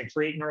neurons and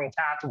create neural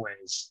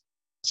pathways.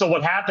 So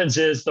what happens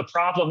is the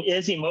problem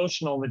is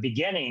emotional in the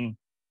beginning,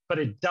 but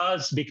it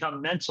does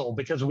become mental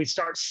because we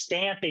start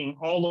stamping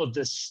all of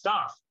this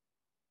stuff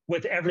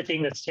with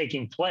everything that's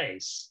taking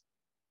place.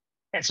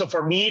 And so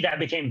for me, that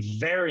became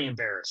very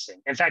embarrassing.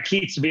 In fact,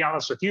 Keith, to be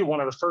honest with you, one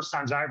of the first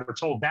times I ever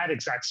told that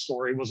exact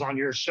story was on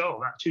your show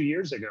about 2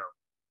 years ago.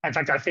 In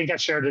fact, I think I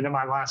shared it in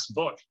my last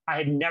book. I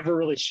had never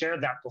really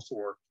shared that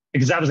before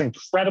because that was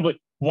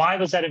incredibly. Why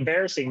was that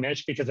embarrassing,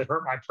 Mitch? Because it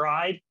hurt my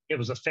pride. It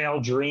was a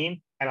failed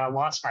dream, and I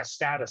lost my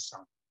status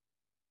on it.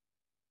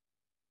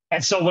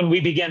 And so when we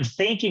begin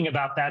thinking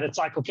about that, it's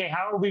like, okay,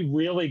 how are we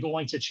really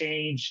going to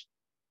change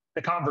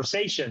the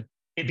conversation?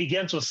 It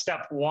begins with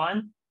step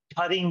one,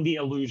 cutting the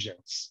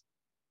illusions.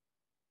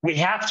 We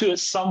have to, at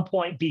some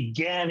point,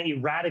 begin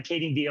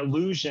eradicating the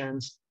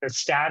illusions that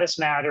status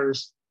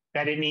matters,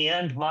 that in the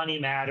end, money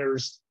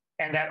matters,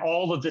 and that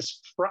all of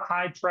this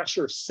high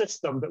pressure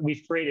system that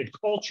we've created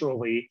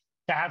culturally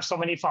to have so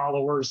many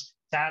followers,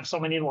 to have so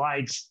many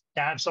likes,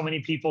 to have so many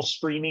people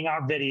streaming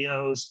our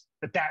videos,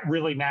 that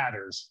really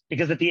matters.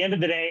 Because at the end of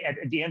the day, at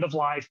the end of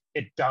life,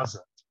 it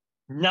doesn't.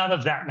 None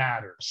of that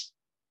matters.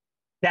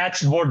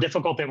 That's more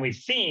difficult than we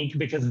think,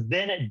 because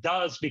then it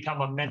does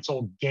become a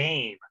mental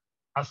game,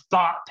 a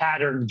thought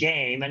pattern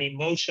game, an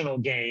emotional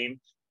game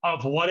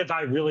of what have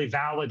I really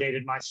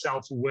validated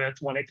myself with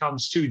when it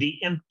comes to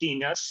the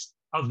emptiness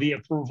of the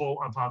approval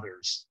of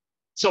others.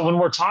 So when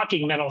we're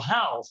talking mental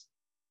health,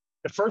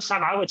 the first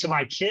time I went to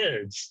my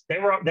kids, they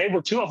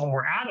were two of them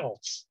were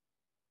adults.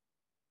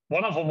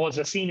 One of them was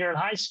a senior in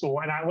high school,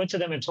 and I went to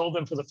them and told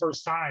them for the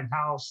first time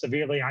how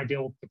severely I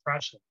deal with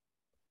depression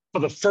for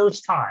the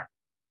first time.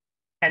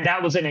 And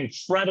that was an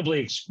incredibly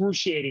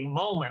excruciating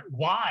moment.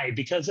 Why?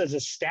 Because as a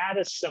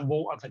status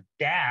symbol of a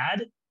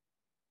dad,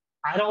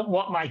 I don't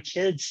want my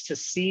kids to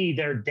see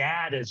their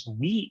dad as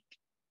weak.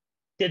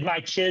 Did my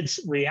kids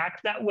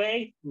react that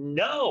way?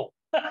 No.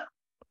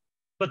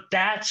 But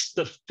that's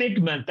the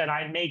figment that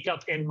I make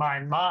up in my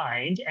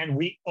mind, and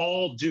we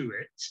all do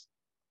it,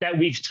 that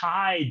we've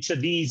tied to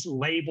these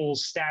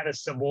labels,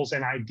 status symbols,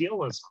 and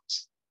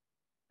idealisms.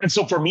 And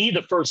so for me,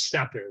 the first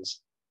step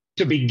is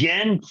to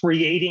begin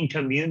creating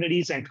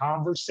communities and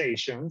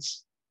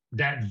conversations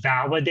that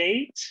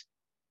validate,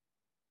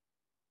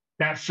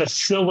 that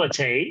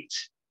facilitate,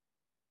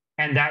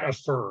 and that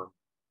affirm.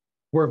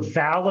 We're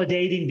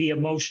validating the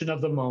emotion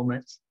of the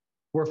moment.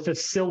 We're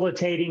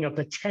facilitating a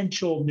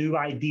potential new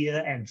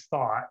idea and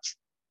thought.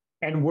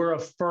 And we're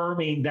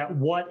affirming that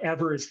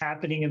whatever is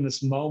happening in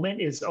this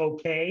moment is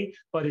okay,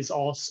 but is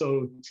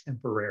also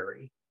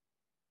temporary.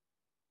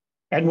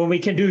 And when we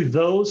can do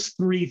those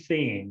three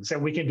things,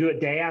 and we can do it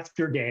day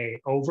after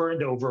day, over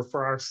and over,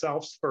 for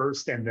ourselves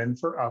first and then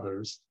for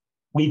others,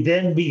 we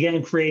then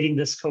begin creating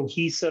this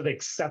cohesive,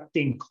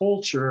 accepting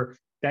culture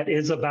that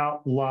is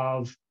about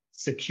love,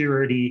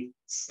 security,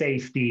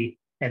 safety,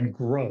 and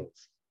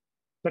growth.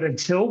 But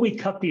until we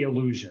cut the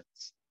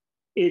illusions,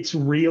 it's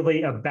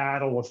really a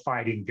battle of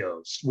fighting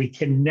ghosts. We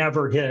can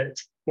never hit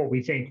what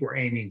we think we're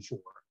aiming for,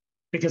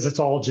 because it's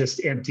all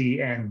just empty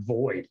and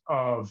void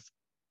of,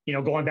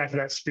 going back to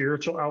that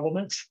spiritual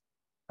element.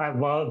 I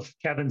love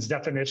Kevin's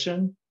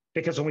definition,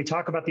 because when we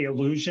talk about the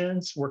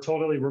illusions, we're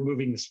totally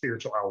removing the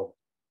spiritual element,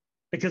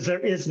 because there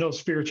is no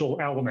spiritual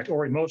element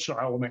or emotional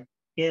element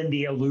in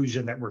the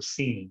illusion that we're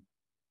seeing.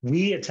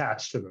 We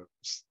attach to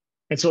those.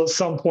 And so at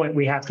some point,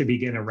 we have to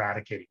begin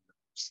eradicating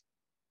those.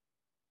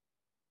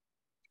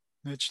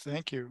 Mitch,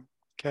 thank you.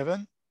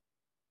 Kevin?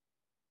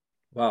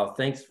 Wow,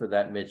 thanks for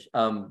that, Mitch.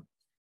 I'm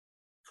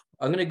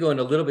going to go in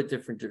a little bit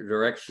different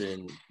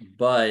direction,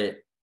 but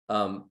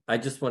I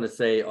just want to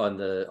say on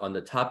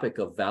the topic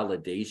of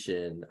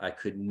validation, I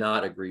could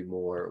not agree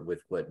more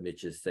with what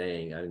Mitch is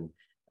saying.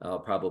 I'll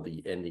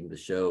probably be ending the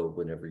show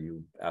whenever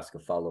you ask a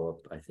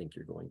follow-up. I think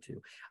you're going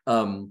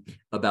to,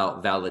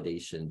 about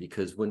validation,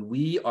 because when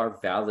we are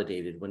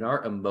validated, when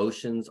our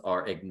emotions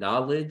are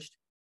acknowledged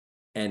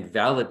and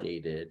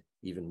validated,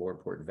 even more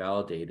important,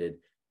 validated,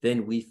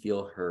 then we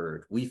feel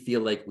heard. We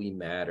feel like we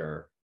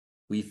matter.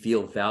 We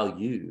feel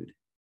valued,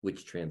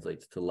 which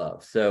translates to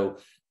love. So,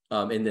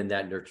 and then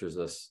that nurtures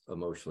us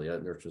emotionally.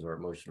 That nurtures our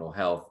emotional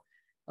health,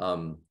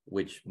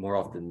 which more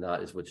often than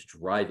not is what's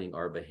driving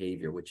our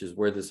behavior, which is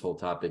where this whole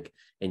topic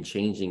and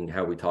changing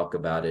how we talk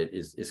about it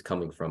is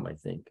coming from, I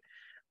think.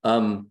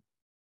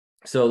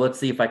 So let's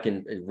see if I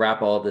can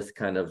wrap all this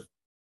kind of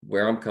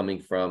where I'm coming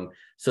from.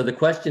 So the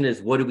question is,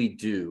 what do we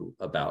do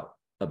about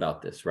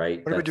this,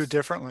 right? What do we do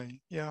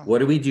differently? Yeah. What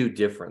do we do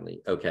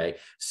differently? Okay.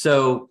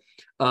 So,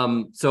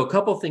 so a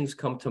couple things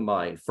come to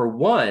mind. For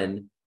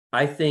one,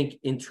 I think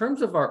in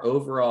terms of our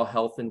overall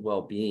health and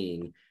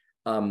well-being,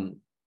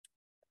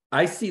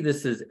 I see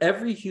this as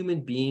every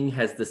human being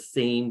has the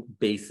same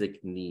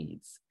basic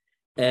needs.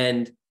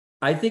 And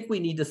I think we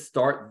need to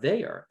start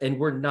there, and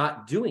we're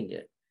not doing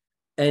it.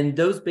 And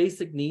those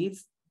basic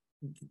needs,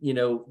 you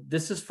know,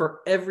 this is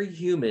for every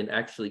human,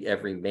 actually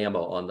every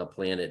mammal on the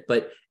planet,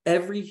 but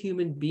every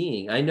human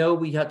being. I know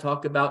we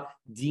talk about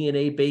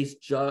DNA-based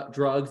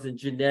drugs and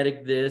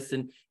genetic this,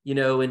 and, you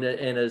know, and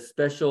a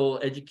special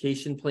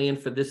education plan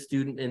for this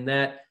student and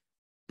that.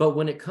 But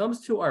when it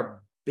comes to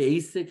our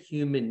basic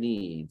human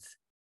needs,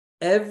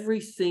 every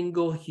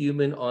single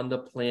human on the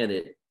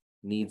planet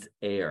needs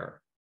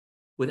air.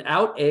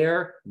 Without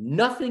air,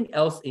 nothing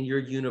else in your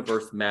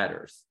universe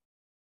matters,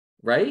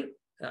 right?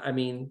 I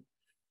mean,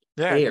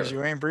 yeah, air. because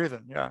you ain't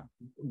breathing. Yeah.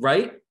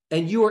 Right?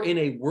 And you are in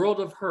a world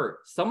of hurt.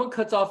 Someone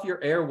cuts off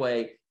your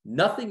airway,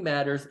 nothing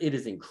matters. It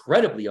is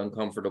incredibly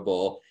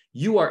uncomfortable.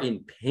 You are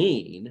in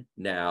pain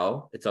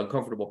now. It's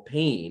uncomfortable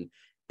pain.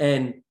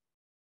 And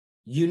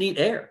you need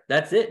air.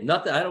 That's it.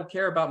 Nothing. I don't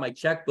care about my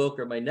checkbook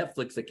or my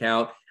Netflix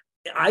account.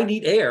 I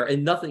need air,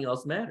 and nothing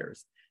else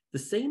matters. The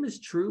same is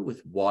true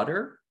with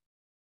water.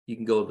 You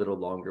can go a little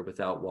longer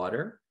without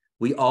water.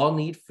 We all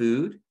need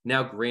food.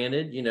 Now,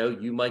 granted, you know,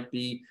 you might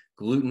be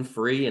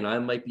gluten-free and I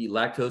might be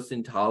lactose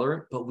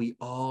intolerant, but we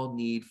all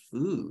need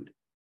food,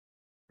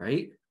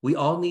 right? We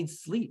all need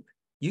sleep.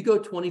 You go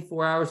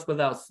 24 hours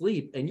without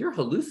sleep and you're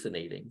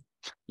hallucinating.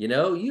 You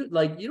know, you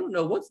don't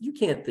know you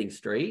can't think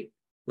straight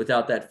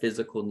without that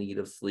physical need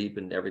of sleep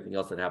and everything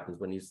else that happens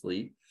when you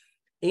sleep.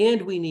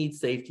 And we need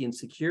safety and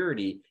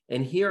security.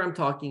 And here I'm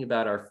talking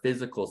about our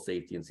physical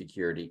safety and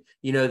security,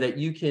 you know, that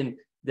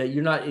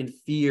you're not in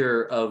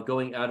fear of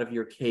going out of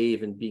your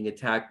cave and being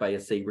attacked by a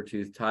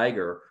saber-toothed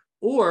tiger,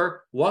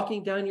 or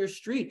walking down your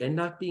street and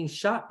not being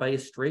shot by a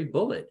stray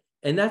bullet.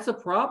 And that's a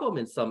problem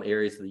in some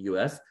areas of the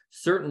US,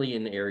 certainly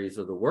in areas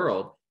of the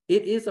world.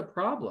 It is a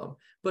problem.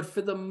 But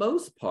for the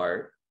most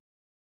part,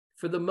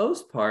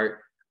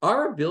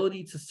 our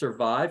ability to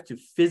survive, to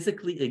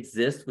physically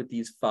exist with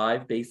these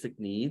 5 basic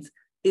needs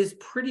is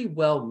pretty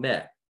well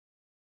met.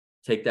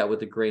 Take that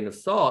with a grain of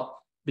salt,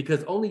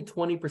 because only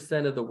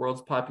 20% of the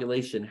world's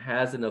population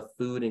has enough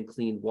food and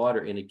clean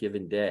water in a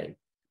given day.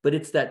 But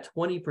it's that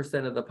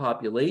 20% of the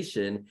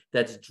population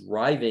that's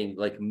driving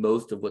like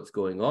most of what's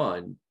going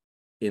on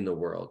in the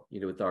world,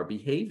 you know, with our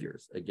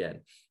behaviors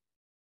again.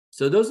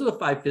 So those are the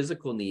 5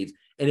 physical needs.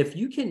 And if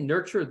you can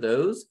nurture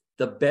those,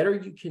 the better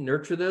you can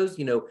nurture those,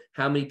 you know,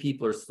 how many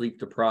people are sleep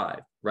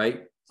deprived,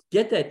 right?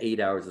 Get that 8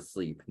 hours of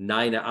sleep,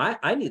 9.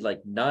 I need like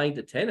 9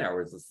 to 10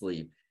 hours of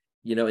sleep,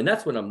 you know, and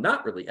that's when I'm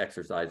not really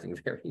exercising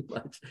very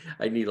much.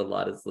 I need a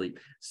lot of sleep.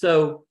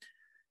 So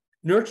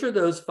nurture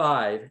those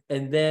 5,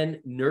 and then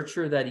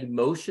nurture that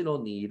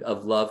emotional need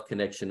of love,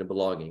 connection, and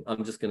belonging.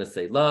 I'm just going to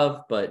say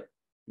love, but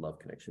love,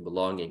 connection,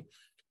 belonging.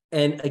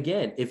 And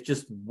again, if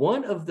just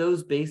one of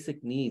those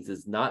basic needs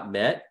is not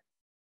met,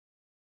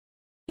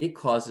 it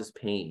causes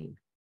pain.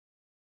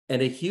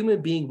 And a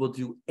human being will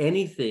do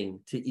anything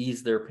to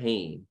ease their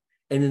pain.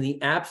 And in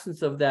the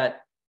absence of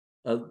that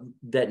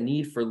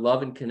need for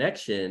love and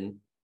connection,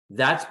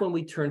 that's when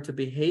we turn to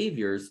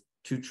behaviors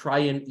to try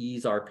and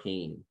ease our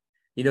pain.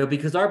 You know,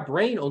 because our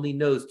brain only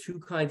knows 2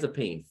 kinds of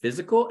pain,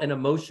 physical and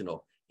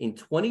emotional. In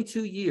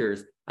 22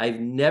 years, I've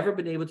never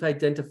been able to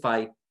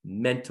identify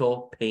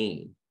mental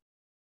pain.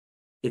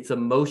 It's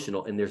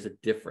emotional, and there's a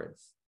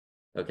difference.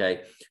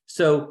 Okay.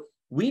 So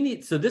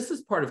this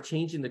is part of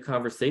changing the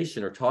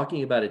conversation or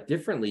talking about it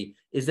differently,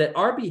 is that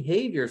our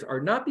behaviors are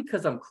not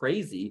because I'm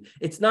crazy.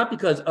 It's not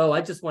because, oh,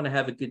 I just want to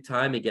have a good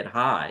time and get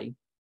high.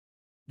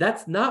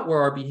 That's not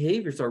where our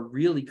behaviors are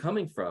really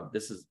coming from.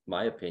 This is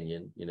my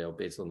opinion, you know,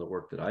 based on the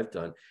work that I've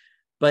done.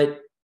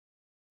 But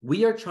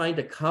we are trying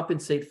to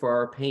compensate for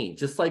our pain.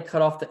 Just like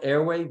cut off the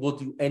airway, we'll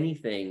do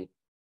anything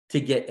to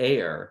get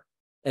air.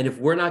 And if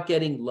we're not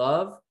getting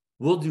love,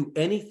 we'll do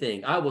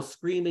anything. I will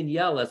scream and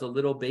yell as a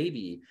little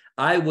baby.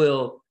 I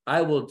will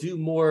do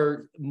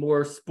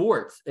more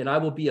sports, and I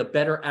will be a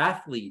better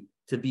athlete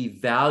to be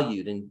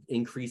valued and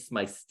increase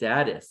my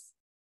status.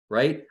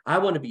 Right? I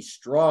want to be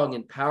strong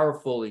and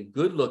powerful and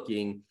good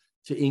looking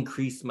to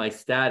increase my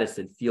status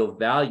and feel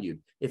valued.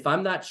 If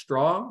I'm not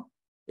strong,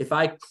 if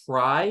I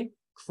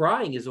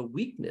crying is a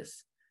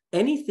weakness.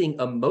 Anything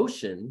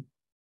emotion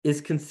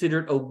is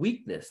considered a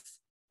weakness.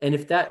 And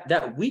if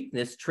that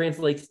weakness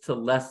translates to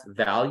less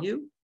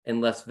value, and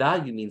less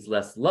value means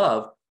less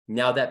love,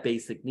 Now that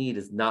basic need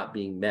is not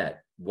being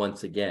met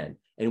once again.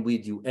 And we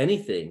do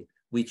anything.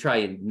 We try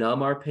and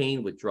numb our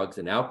pain with drugs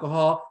and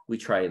alcohol. We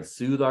try and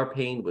soothe our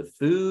pain with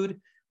food.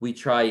 We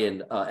try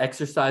and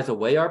exercise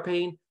away our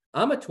pain.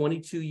 I'm a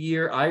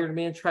 22-year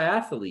Ironman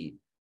triathlete.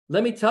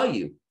 Let me tell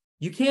you,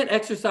 you can't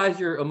exercise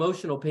your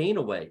emotional pain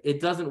away.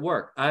 It doesn't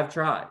work. I've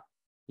tried.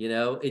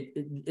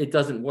 It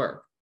doesn't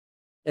work.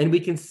 And we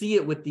can see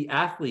it with the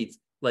athletes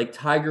like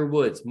Tiger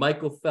Woods,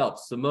 Michael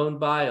Phelps, Simone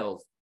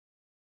Biles,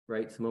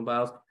 right? Simone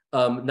Biles,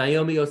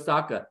 Naomi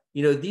Osaka.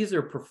 These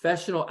are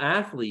professional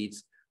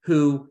athletes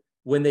who,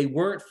 when they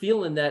weren't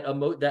feeling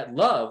that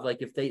love,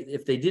 like if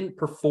they didn't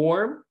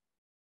perform,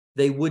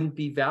 they wouldn't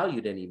be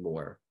valued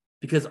anymore,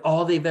 because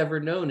all they've ever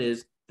known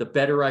is the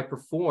better I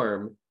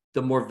perform,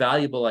 the more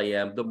valuable I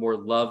am, the more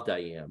loved I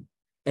am.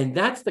 And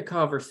that's the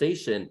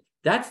conversation.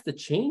 That's the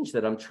change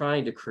that I'm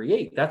trying to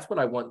create. That's what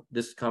I want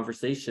this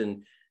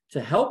conversation to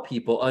help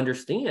people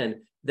understand,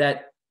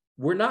 that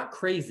we're not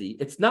crazy.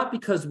 It's not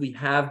because we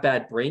have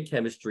bad brain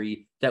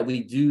chemistry that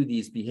we do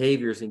these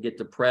behaviors and get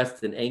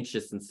depressed and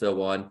anxious and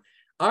so on.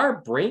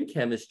 Our brain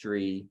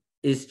chemistry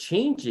is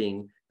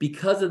changing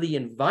because of the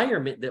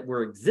environment that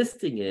we're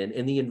existing in,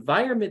 and the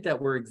environment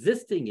that we're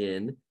existing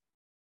in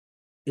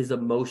is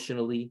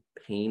emotionally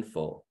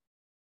painful.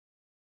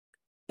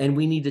 And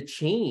we need to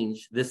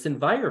change this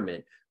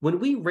environment. When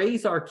we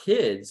raise our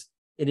kids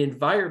in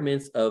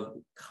environments of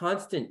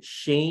constant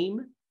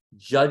shame,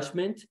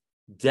 judgment,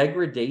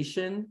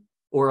 degradation,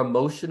 or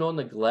emotional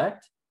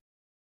neglect,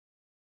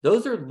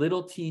 those are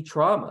little t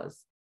traumas,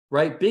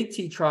 right? Big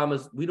T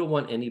traumas we don't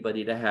want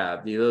anybody to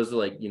have. Those are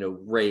like,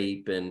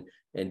 rape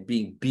and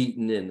being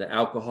beaten, and the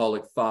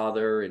alcoholic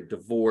father, and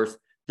divorce.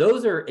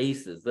 Those are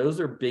ACEs. Those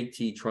are big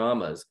T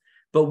traumas.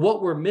 But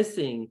what we're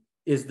missing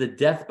is the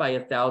death by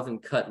 1,000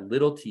 cut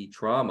little t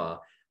trauma,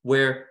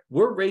 where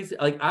we're raised,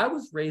 like I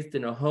was raised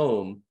in a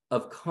home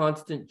of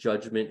constant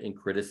judgment and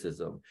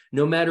criticism.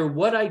 No matter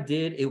what I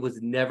did, it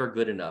was never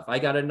good enough. I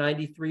got a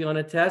 93 on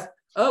a test.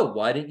 Oh,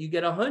 why didn't you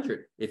get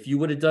 100? If you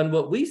would have done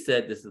what we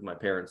said, this is my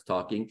parents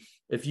talking,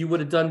 if you would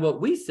have done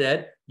what we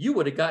said, you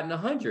would have gotten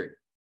 100.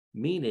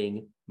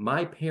 Meaning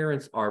my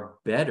parents are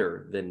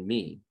better than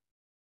me.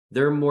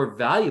 They're more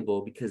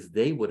valuable because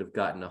they would have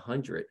gotten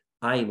 100.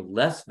 I am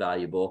less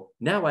valuable.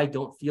 Now I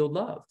don't feel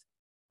loved.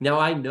 Now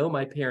I know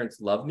my parents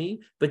love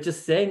me, but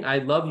just saying I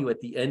love you at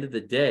the end of the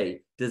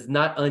day does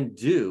not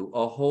undo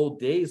a whole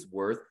day's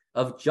worth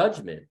of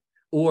judgment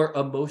or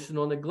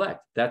emotional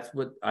neglect. That's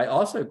what I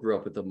also grew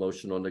up with,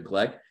 emotional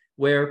neglect,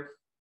 where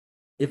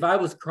if I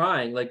was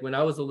crying, like when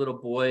I was a little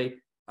boy,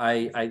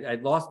 I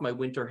lost my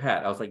winter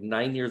hat. I was like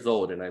 9 years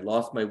old and I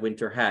lost my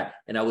winter hat,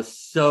 and I was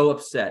so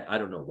upset. I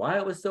don't know why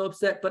I was so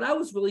upset, but I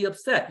was really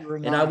upset.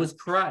 And I was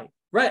crying.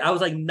 Right. I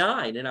was like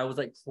 9 and I was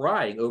like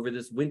crying over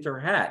this winter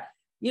hat.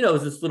 It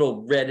was this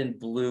little red and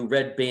blue,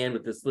 red band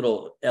with this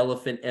little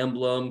elephant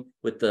emblem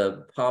with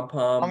the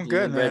pom-pom. I'm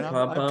good, man. Red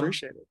pom-pom. I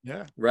appreciate it.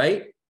 Yeah.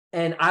 Right.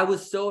 And I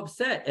was so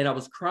upset and I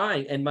was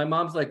crying. And my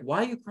mom's like, why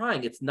are you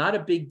crying? It's not a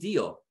big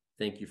deal.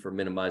 Thank you for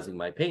minimizing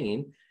my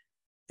pain.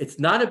 It's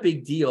not a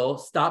big deal.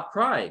 Stop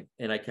crying.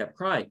 And I kept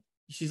crying.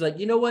 She's like,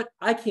 you know what?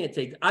 I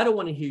don't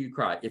want to hear you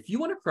cry. If you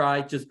want to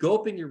cry, just go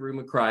up in your room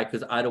and cry,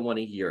 because I don't want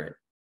to hear it.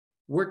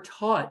 We're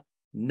taught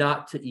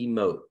not to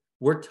emote.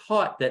 We're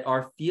taught that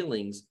our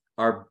feelings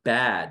are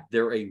bad.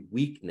 They're a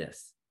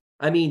weakness.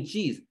 I mean,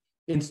 geez,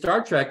 in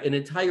Star Trek, an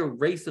entire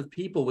race of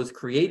people was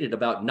created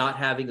about not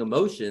having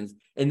emotions.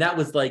 And that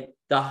was like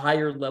the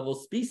higher level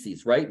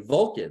species, right?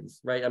 Vulcans,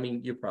 right? I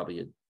mean, you're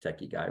probably a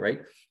techie guy,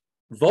 right?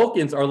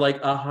 Vulcans are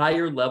like a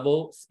higher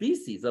level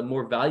species, a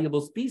more valuable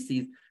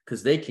species,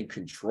 because they can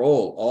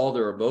control all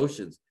their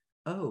emotions.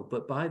 Oh,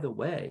 but by the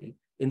way,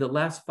 in the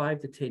last 5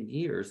 to 10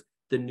 years,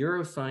 the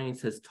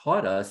neuroscience has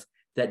taught us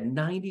that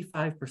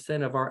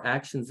 95% of our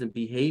actions and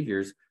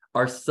behaviors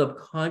are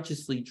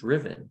subconsciously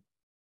driven.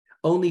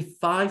 Only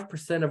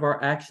 5% of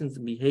our actions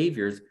and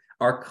behaviors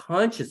are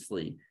conscious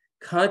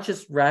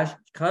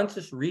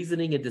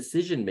reasoning and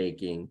decision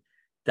making.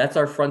 That's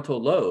our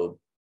frontal lobe.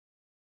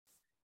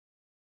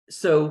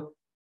 So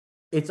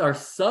it's our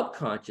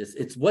subconscious.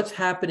 It's what's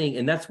happening,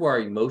 and that's where our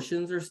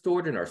emotions are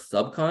stored, in our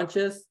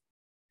subconscious.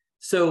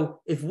 So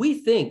if we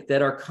think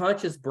that our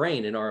conscious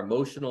brain and our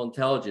emotional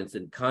intelligence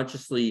and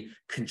consciously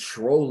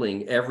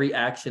controlling every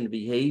action and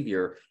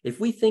behavior, if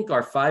we think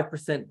our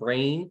 5%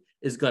 brain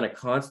is going to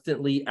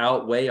constantly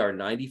outweigh our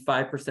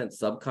 95%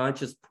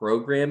 subconscious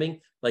programming,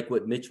 like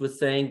what Mitch was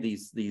saying,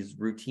 these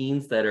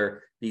routines that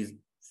are these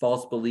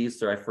false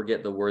beliefs, or I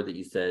forget the word that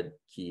you said,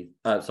 Keith.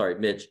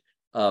 Mitch.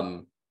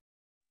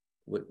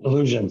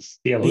 Illusions.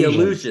 The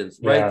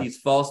illusions, right? Yeah. These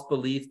false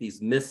beliefs,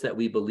 these myths that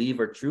we believe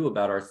are true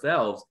about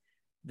ourselves,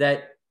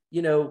 that,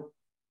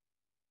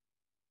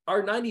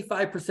 our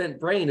 95%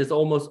 brain is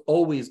almost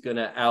always going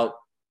to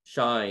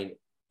outshine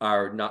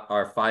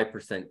our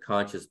 5%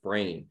 conscious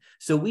brain.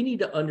 So we need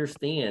to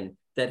understand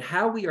that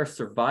how we are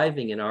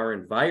surviving in our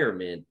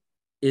environment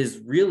is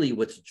really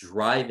what's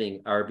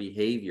driving our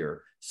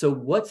behavior. So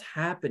what's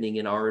happening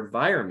in our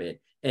environment?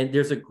 And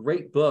there's a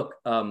great book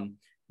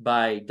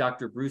by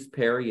Dr. Bruce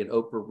Perry and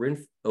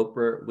Oprah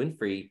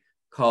Winfrey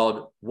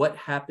called What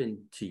Happened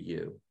to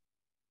You?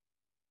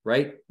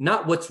 Right?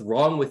 Not what's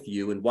wrong with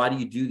you and why do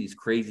you do these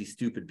crazy,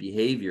 stupid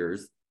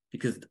behaviors?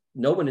 Because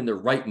no one in their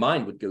right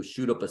mind would go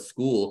shoot up a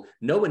school.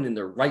 No one in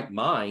their right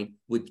mind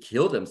would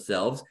kill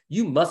themselves.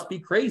 You must be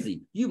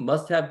crazy. You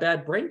must have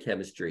bad brain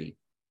chemistry.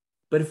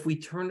 But if we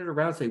turn it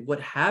around and say,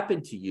 what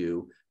happened to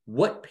you?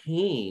 What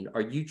pain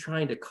are you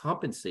trying to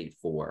compensate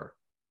for?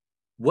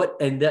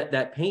 And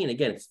that pain,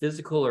 again, it's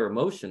physical or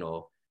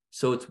emotional.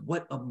 So it's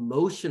what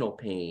emotional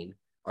pain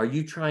are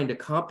you trying to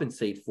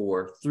compensate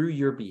for through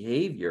your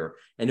behavior?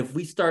 And if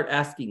we start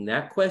asking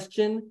that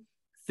question,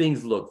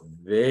 things look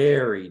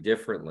very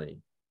differently,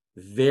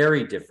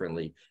 very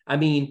differently. I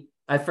mean,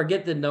 I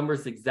forget the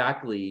numbers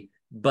exactly,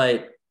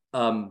 but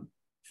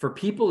for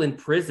people in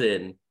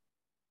prison,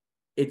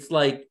 it's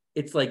like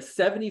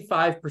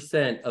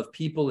 75% of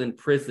people in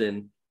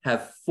prison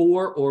have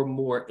 4 or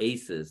more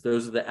ACEs.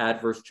 Those are the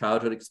adverse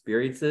childhood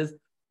experiences.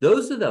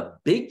 Those are the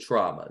big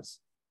traumas,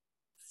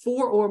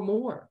 4 or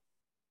more.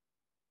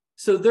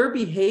 So their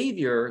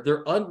behavior,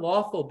 their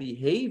unlawful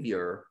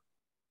behavior,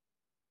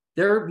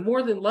 they're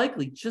more than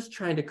likely just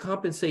trying to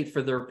compensate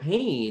for their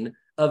pain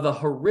of a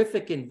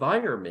horrific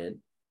environment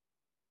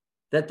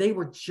that they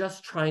were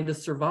just trying to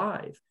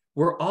survive.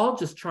 We're all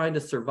just trying to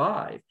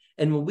survive.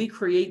 And when we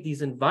create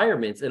these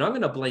environments, and I'm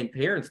going to blame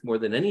parents more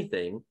than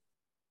anything.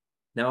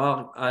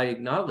 Now, I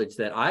acknowledge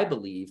that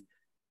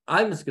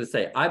I'm just going to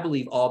say, I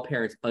believe all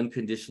parents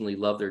unconditionally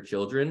love their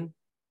children,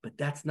 but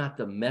that's not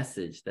the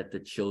message that the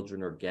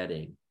children are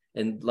getting.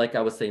 And like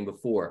I was saying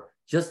before,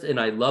 just an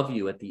I love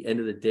you at the end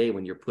of the day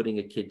when you're putting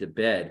a kid to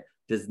bed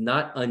does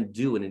not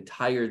undo an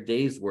entire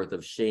day's worth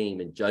of shame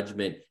and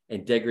judgment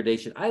and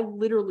degradation. I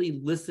literally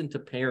listened to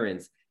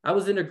parents. I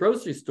was in a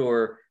grocery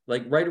store,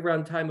 like right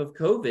around time of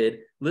COVID,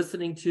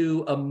 listening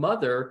to a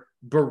mother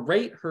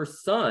berate her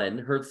son,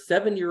 her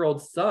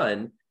 7-year-old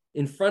son,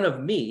 in front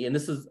of me. And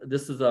this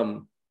is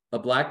a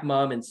Black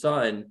mom and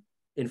son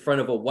in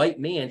front of a white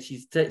man.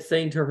 She's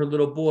saying to her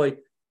little boy,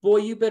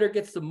 you better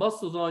get some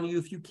muscles on you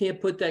if you can't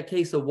put that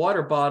case of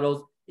water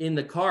bottles in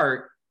the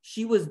cart.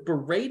 She was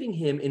berating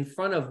him in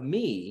front of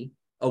me,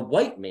 a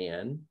white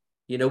man.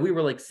 You know, we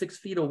were like 6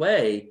 feet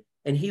away,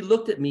 and he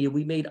looked at me and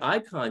we made eye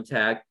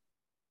contact,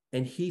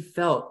 and he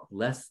felt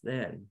less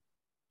than.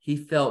 He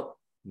felt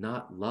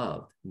not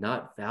loved,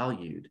 not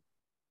valued.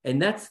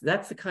 And that's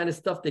the kind of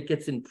stuff that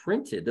gets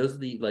imprinted. Those are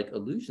the like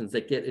illusions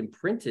that get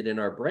imprinted in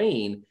our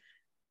brain.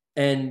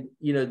 And,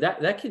 you know,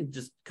 that can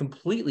just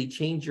completely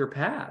change your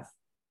path.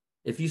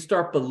 If you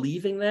start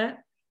believing that,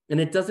 and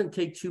it doesn't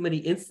take too many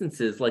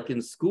instances like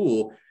in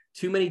school,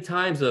 too many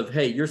times of,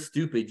 hey, you're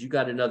stupid, you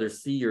got another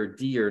C or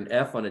D or an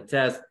F on a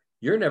test,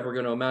 you're never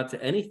going to amount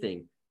to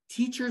anything.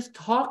 Teachers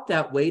talk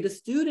that way to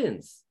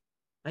students.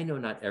 I know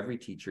not every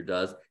teacher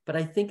does, but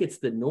I think it's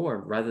the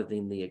norm rather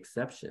than the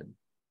exception.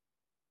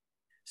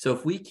 So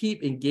if we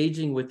keep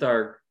engaging with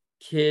our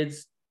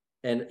kids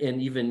and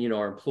even, you know,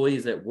 our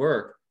employees at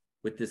work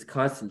with this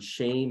constant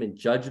shame and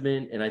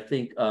judgment, and I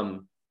think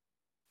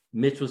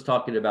Mitch was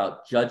talking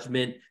about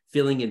judgment,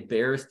 feeling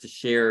embarrassed to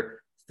share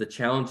the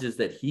challenges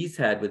that he's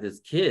had with his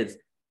kids,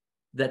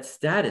 that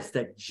status,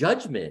 that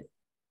judgment.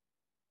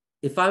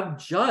 If I'm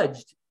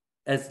judged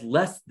as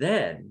less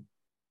than,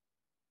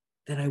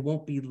 then I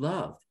won't be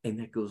loved.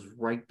 And that goes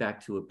right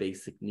back to a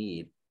basic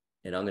need.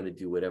 And I'm going to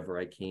do whatever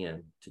I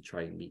can to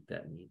try and meet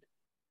that need.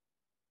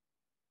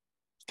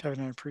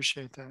 Kevin, I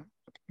appreciate that.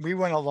 We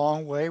went a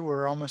long way.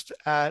 We're almost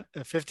at a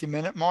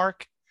 50-minute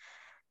mark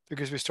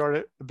because we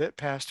started a bit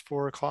past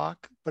 4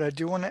 o'clock. But I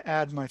do want to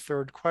add my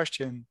third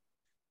question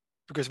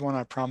because one,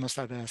 I promised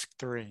I'd ask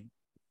 3.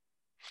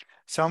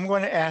 So I'm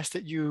going to ask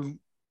that you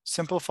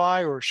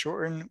simplify or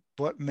shorten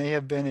what may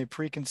have been a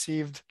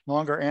preconceived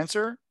longer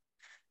answer.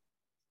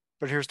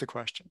 But here's the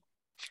question.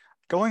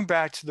 Going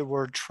back to the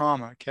word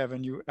trauma,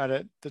 Kevin, you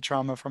added the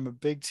trauma from a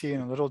big T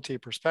and a little t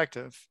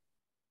perspective.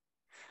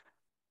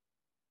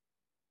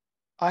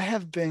 I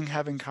have been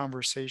having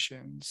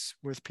conversations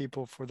with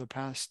people for the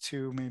past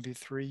 2, maybe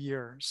 3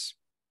 years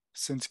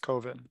since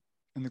COVID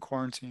and the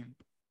quarantine.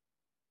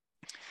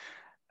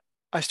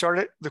 I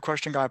started the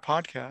Question Guy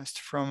podcast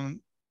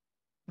from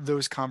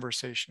those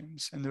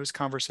conversations, and those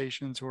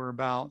conversations were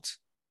about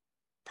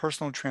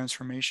personal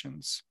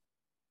transformations.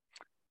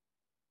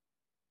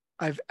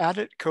 I've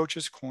added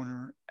Coach's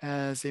Corner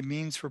as a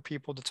means for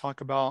people to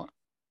talk about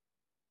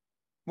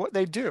what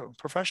they do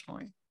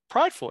professionally,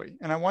 pridefully.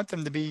 And I want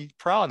them to be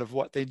proud of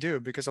what they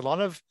do, because a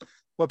lot of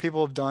what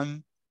people have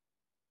done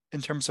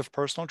in terms of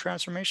personal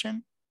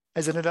transformation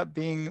has ended up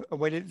being a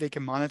way that they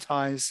can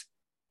monetize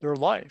their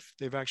life.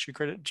 They've actually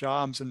created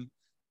jobs and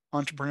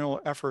entrepreneurial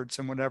efforts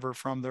and whatever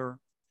from their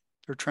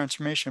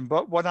transformation.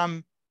 But what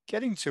I'm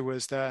getting to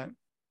is that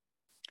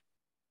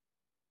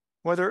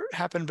whether it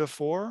happened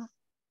before,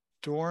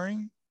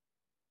 during,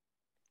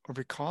 or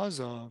because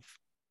of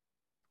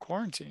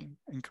quarantine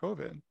and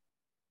COVID,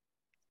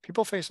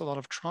 people face a lot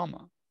of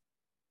trauma.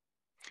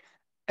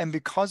 And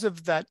because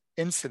of that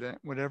incident,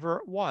 whatever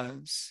it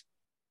was,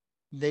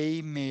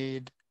 they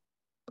made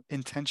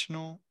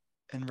intentional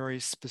and very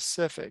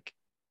specific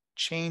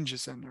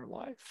changes in their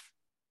life.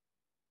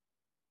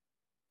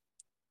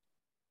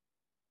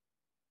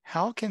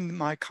 How can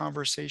my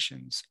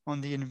conversations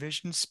on the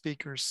Envision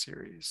Speaker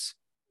Series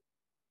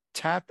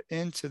tap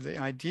into the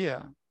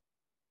idea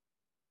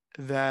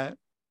that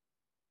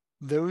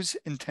those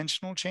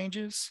intentional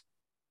changes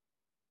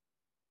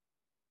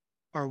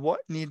are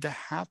what need to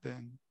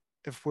happen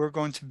if we're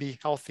going to be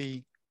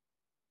healthy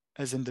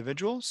as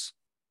individuals,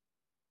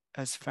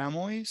 as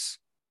families,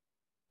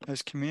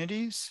 as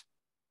communities,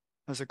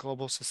 as a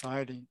global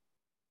society?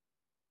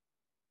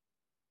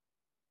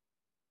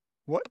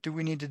 What do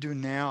we need to do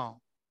now?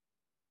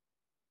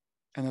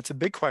 And that's a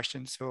big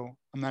question. So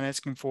I'm not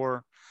asking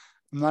for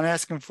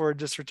a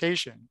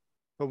dissertation,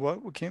 but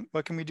what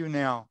can we do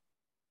now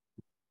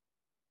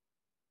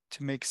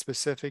to make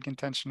specific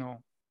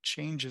intentional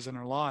changes in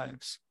our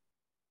lives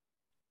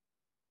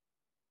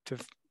to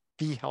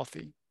be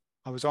healthy?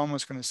 I was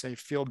almost going to say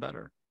feel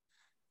better,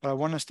 but I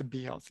want us to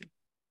be healthy.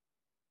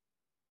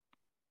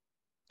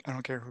 I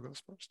don't care who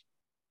goes first.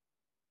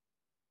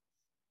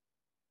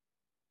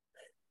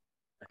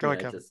 Go ahead,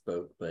 I Kevin. just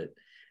spoke, but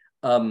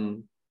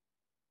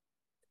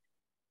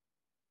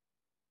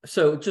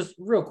so just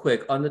real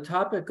quick on the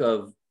topic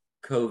of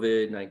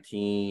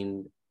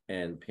COVID-19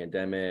 and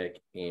pandemic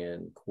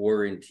and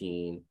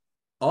quarantine,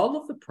 all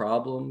of the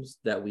problems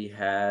that we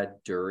had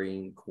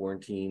during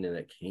quarantine and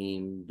that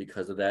came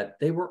because of that,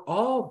 they were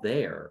all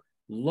there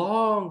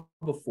long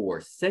before,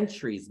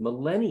 centuries,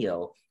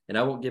 millennial, and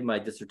I won't give my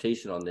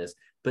dissertation on this,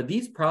 but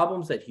these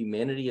problems that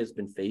humanity has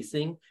been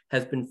facing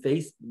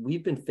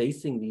we've been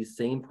facing these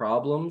same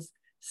problems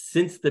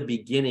since the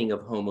beginning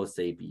of Homo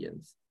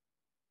sapiens.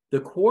 The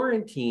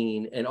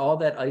quarantine and all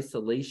that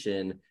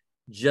isolation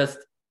just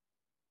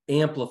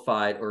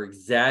amplified or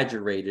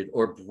exaggerated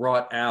or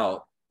brought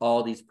out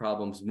all these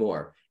problems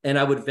more. And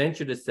I would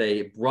venture to say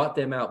it brought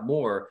them out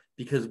more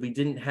because we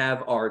didn't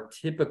have our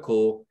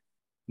typical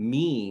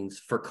means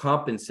for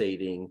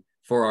compensating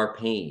for our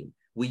pain.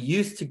 We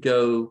used to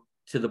go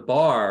to the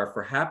bar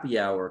for happy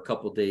hour a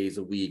couple days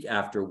a week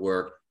after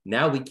work.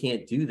 Now we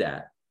can't do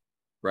that,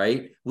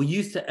 right? We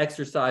used to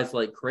exercise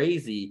like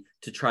crazy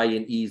to try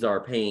and ease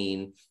our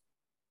pain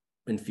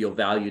and feel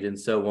valued and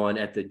so on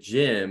at the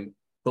gym,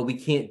 but we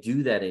can't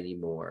do that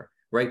anymore,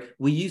 right?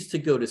 We used to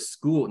go to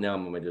school. Now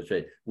I'm on my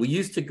dissertation. We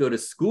used to go to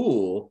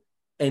school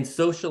and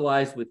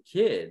socialize with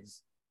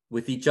kids,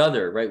 with each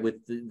other, right?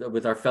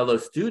 With our fellow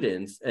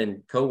students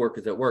and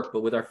coworkers at work,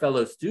 but with our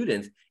fellow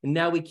students. And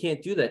now we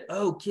can't do that.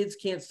 Oh, kids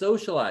can't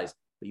socialize.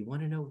 But you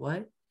want to know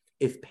what?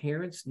 If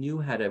parents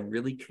knew how to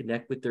really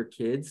connect with their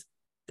kids,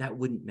 that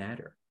wouldn't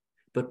matter.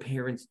 But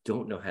parents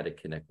don't know how to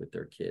connect with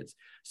their kids.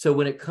 So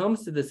when it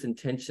comes to this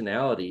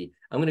intentionality,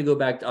 I'm going to go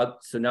back to,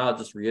 so now I'll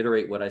just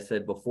reiterate what I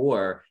said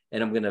before,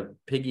 and I'm going to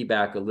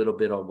piggyback a little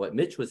bit on what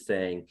Mitch was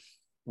saying.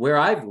 Where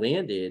I've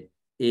landed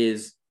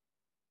is,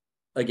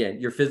 again,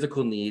 your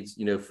physical needs,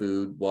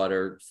 food,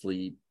 water,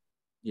 sleep,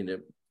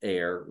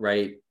 air,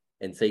 right?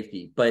 And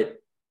safety. But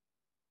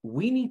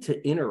we need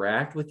to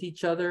interact with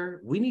each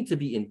other. We need to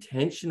be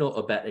intentional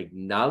about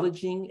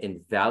acknowledging and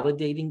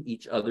validating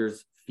each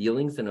other's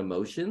feelings and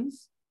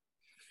emotions.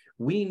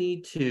 We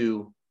need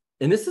to,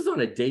 and this is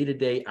on a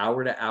day-to-day,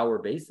 hour-to-hour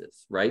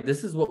basis, right?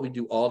 This is what we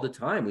do all the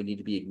time. We need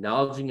to be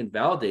acknowledging and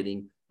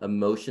validating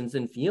emotions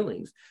and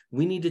feelings.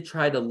 We need to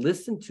try to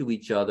listen to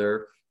each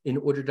other in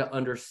order to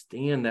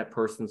understand that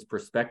person's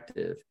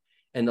perspective.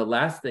 And the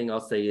last thing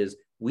I'll say is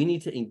we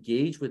need to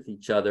engage with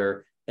each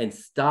other and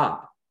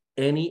stop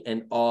any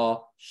and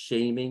all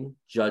shaming,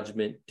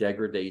 judgment,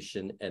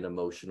 degradation, and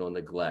emotional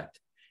neglect.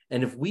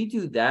 And if we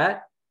do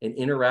that and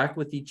interact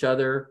with each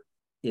other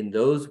in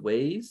those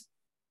ways,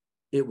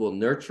 it will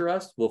nurture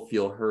us. We'll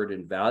feel heard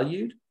and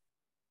valued,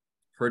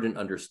 heard and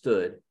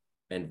understood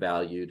and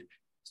valued.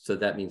 So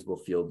that means we'll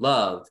feel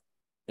loved.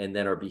 And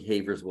then our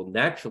behaviors will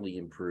naturally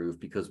improve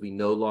because we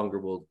no longer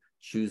will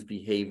choose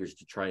behaviors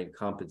to try and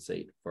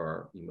compensate for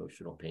our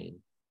emotional pain.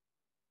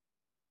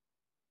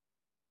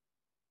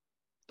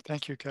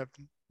 Thank you,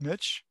 Kevin.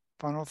 Mitch,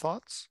 final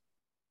thoughts?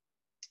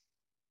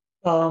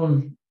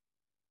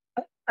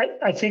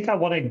 I think I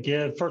want to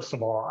give, first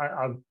of all,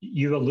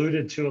 you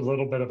alluded to a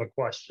little bit of a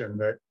question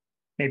that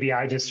maybe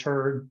I just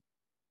heard.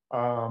 So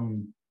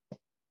I'm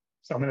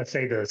going to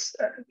say this.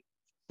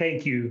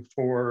 Thank you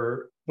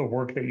for the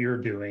work that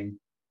you're doing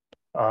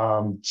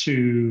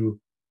to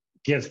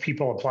give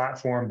people a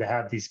platform to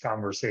have these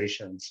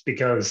conversations,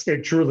 because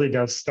it truly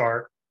does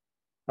start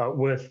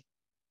with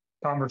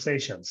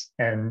conversations.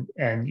 And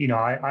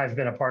I've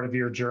been a part of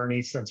your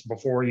journey since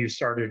before you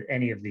started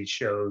any of these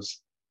shows.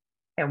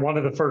 And one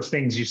of the first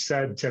things you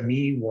said to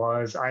me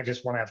was, I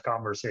just want to have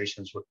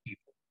conversations with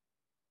people.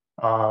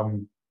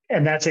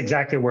 And that's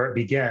exactly where it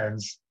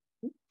begins.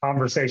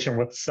 Conversation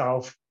with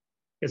self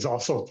is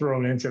also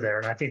thrown into there.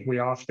 And I think we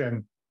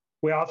often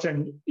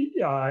devalue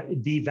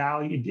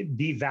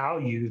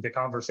the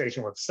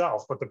conversation with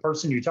self, but the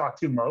person you talk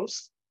to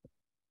most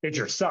is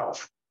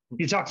yourself.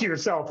 You talk to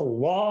yourself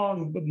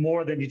long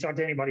more than you talk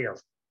to anybody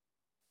else.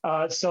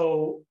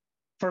 So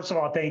First of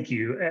all, thank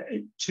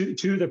you.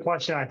 To the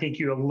question, I think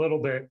you a little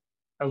bit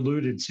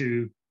alluded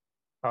to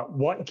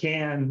what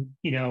can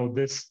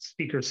this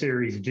speaker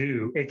series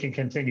do? It can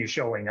continue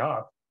showing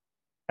up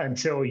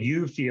until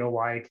you feel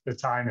like the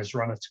time has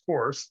run its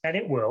course, and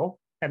it will,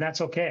 and that's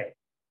okay.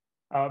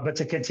 But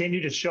to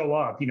continue to show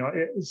up,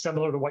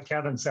 similar to what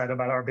Kevin said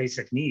about our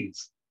basic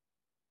needs.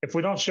 If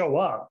we don't show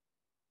up,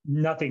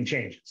 nothing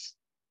changes.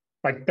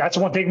 Like, that's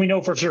one thing we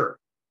know for sure.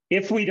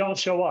 If we don't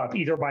show up,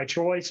 either by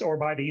choice or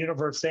by the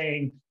universe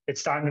saying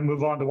it's time to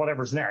move on to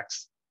whatever's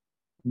next,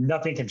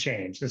 nothing can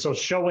change. And so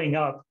showing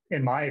up,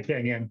 in my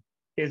opinion,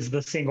 is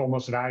the single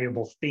most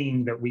valuable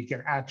thing that we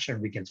can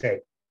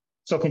take.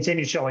 So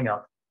continue showing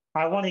up.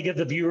 I want to give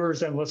the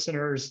viewers and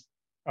listeners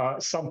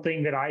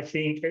something that I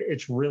think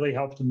it's really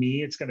helped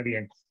me. It's going to be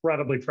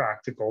incredibly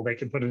practical. They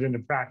can put it into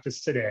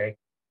practice today.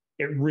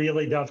 It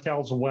really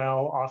dovetails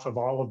well off of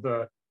all of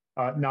the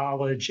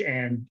knowledge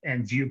and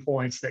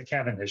viewpoints that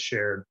Kevin has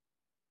shared.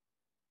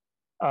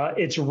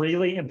 It's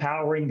really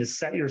empowering to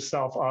set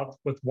yourself up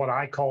with what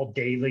I call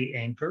daily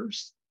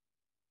anchors.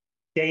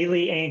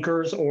 Daily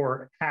anchors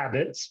or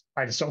habits.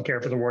 I just don't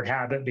care for the word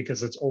habit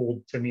because it's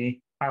old to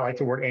me. I like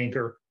the word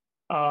anchor.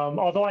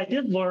 Although I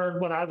did learn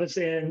when I was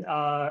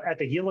at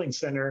the Healing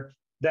Center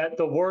that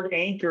the word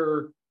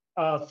anchor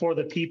for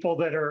the people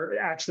that are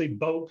actually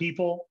boat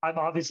people, I'm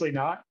obviously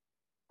not.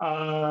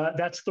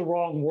 That's the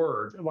wrong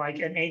word. Like,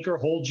 an anchor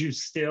holds you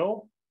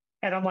still.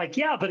 And I'm like,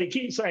 yeah, but it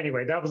keeps. So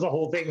anyway, that was the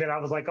whole thing that I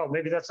was like, oh,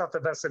 maybe that's not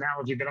the best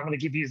analogy, but I'm going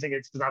to keep using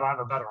it because I don't have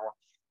a better one.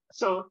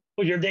 So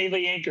your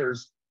daily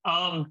anchors,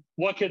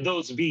 what could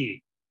those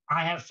be?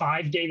 I have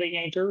 5 daily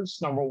anchors.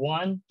 Number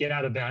 1, get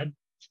out of bed.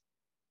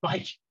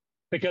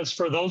 Because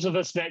for those of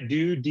us that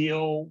do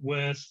deal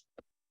with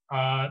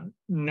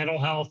mental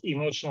health,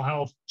 emotional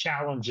health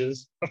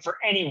challenges, but for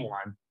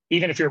anyone,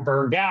 even if you're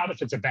burned out,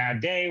 if it's a bad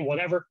day,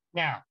 whatever,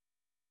 now,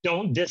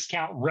 don't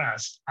discount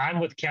rest. I'm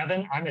with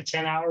Kevin. I'm a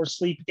 10-hour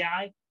sleep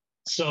guy,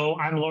 so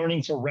I'm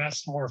learning to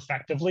rest more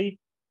effectively.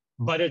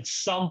 But at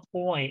some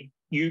point,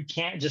 you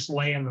can't just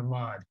lay in the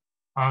mud.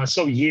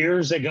 So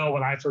years ago,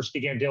 when I first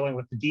began dealing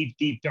with the deep,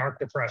 deep, dark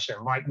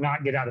depression, like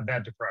not get out of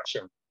bed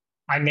depression,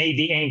 I made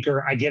the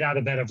anchor. I get out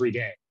of bed every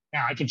day.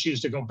 Now, I can choose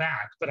to go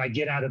back, but I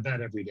get out of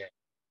bed every day.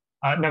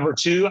 Number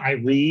 2, I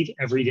read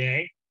every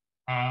day.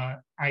 I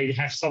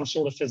have some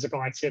sort of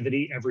physical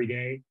activity every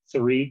day.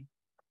 3,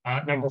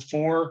 number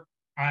 4,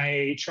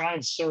 I try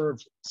and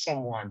serve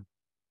someone,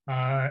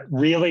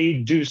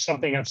 really do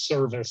something of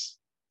service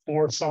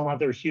for some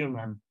other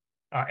human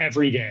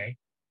every day.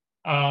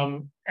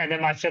 And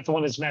then my 5th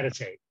one is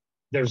meditate.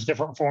 There's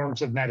different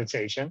forms of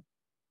meditation,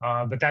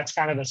 but that's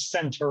kind of a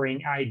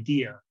centering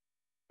idea.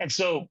 And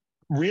so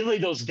really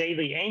those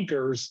daily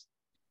anchors,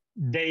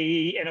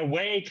 they, in a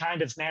way,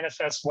 kind of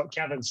manifest what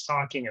Kevin's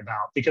talking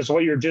about, because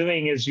what you're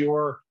doing is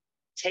you're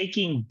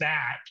taking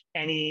back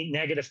any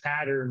negative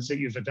patterns that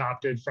you've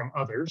adopted from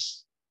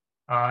others,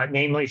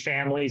 namely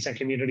families and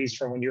communities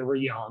from when you were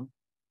young.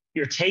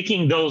 You're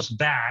taking those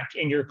back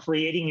and you're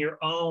creating your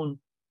own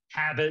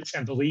habits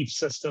and belief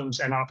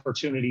systems and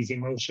opportunities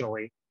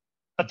emotionally.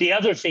 But the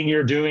other thing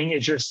you're doing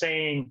is you're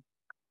saying,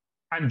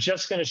 I'm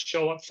just going to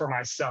show up for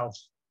myself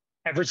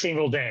every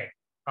single day.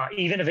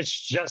 Even if it's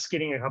just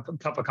getting a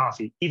cup of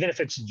coffee, even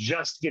if it's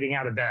just getting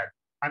out of bed,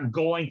 I'm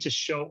going to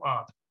show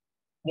up.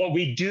 What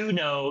we do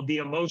know, the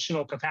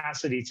emotional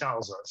capacity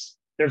tells us.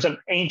 There's an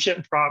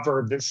ancient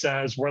proverb that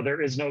says, where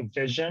there is no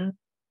vision,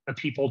 the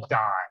people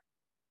die.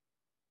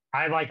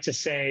 I like to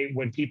say,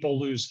 when people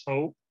lose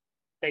hope,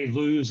 they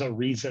lose a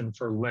reason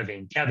for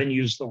living. Kevin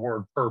used the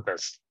word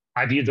purpose.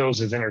 I view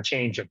those as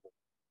interchangeable.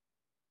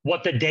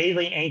 What the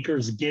daily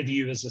anchors give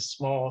you is a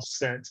small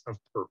sense of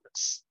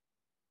purpose.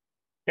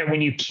 That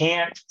when you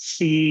can't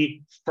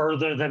see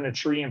further than the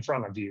tree in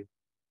front of you,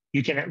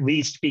 you can at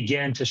least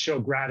begin to show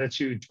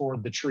gratitude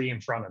toward the tree in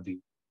front of you.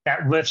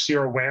 That lifts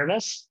your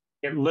awareness,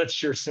 it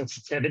lifts your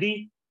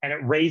sensitivity, and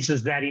it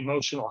raises that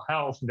emotional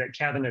health that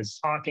Kevin is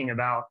talking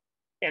about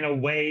in a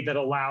way that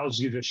allows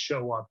you to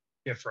show up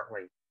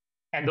differently.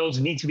 And those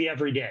need to be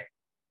every day.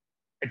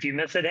 If you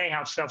miss a day,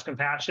 have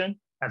self-compassion,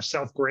 have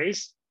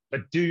self-grace,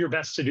 but do your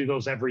best to do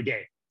those every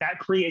day. That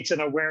creates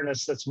an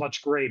awareness that's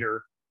much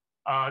greater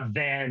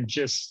than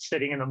just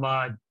sitting in the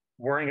mud,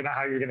 worrying about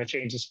how you're going to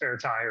change the spare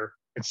tire,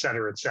 et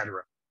cetera, et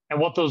cetera. And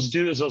what those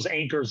do is those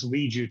anchors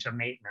lead you to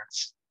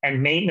maintenance,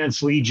 and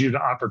maintenance leads you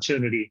to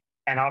opportunity,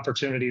 and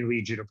opportunity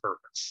leads you to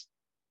purpose.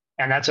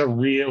 And that's a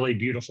really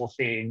beautiful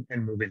thing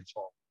in moving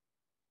forward.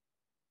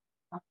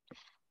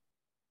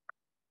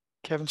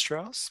 Kevin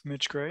Strauss,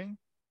 Mitch Gray,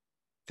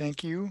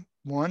 thank you,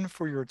 1,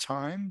 for your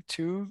time,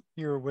 2,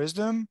 your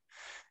wisdom,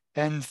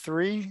 and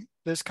 3,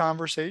 this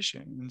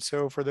conversation. And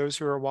so for those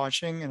who are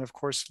watching and of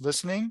course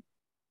listening,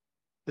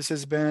 this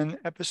has been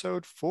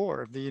episode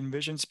 4 of the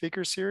Envision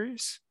Speaker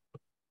Series,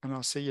 and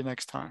I'll see you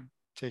next time.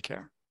 Take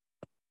care.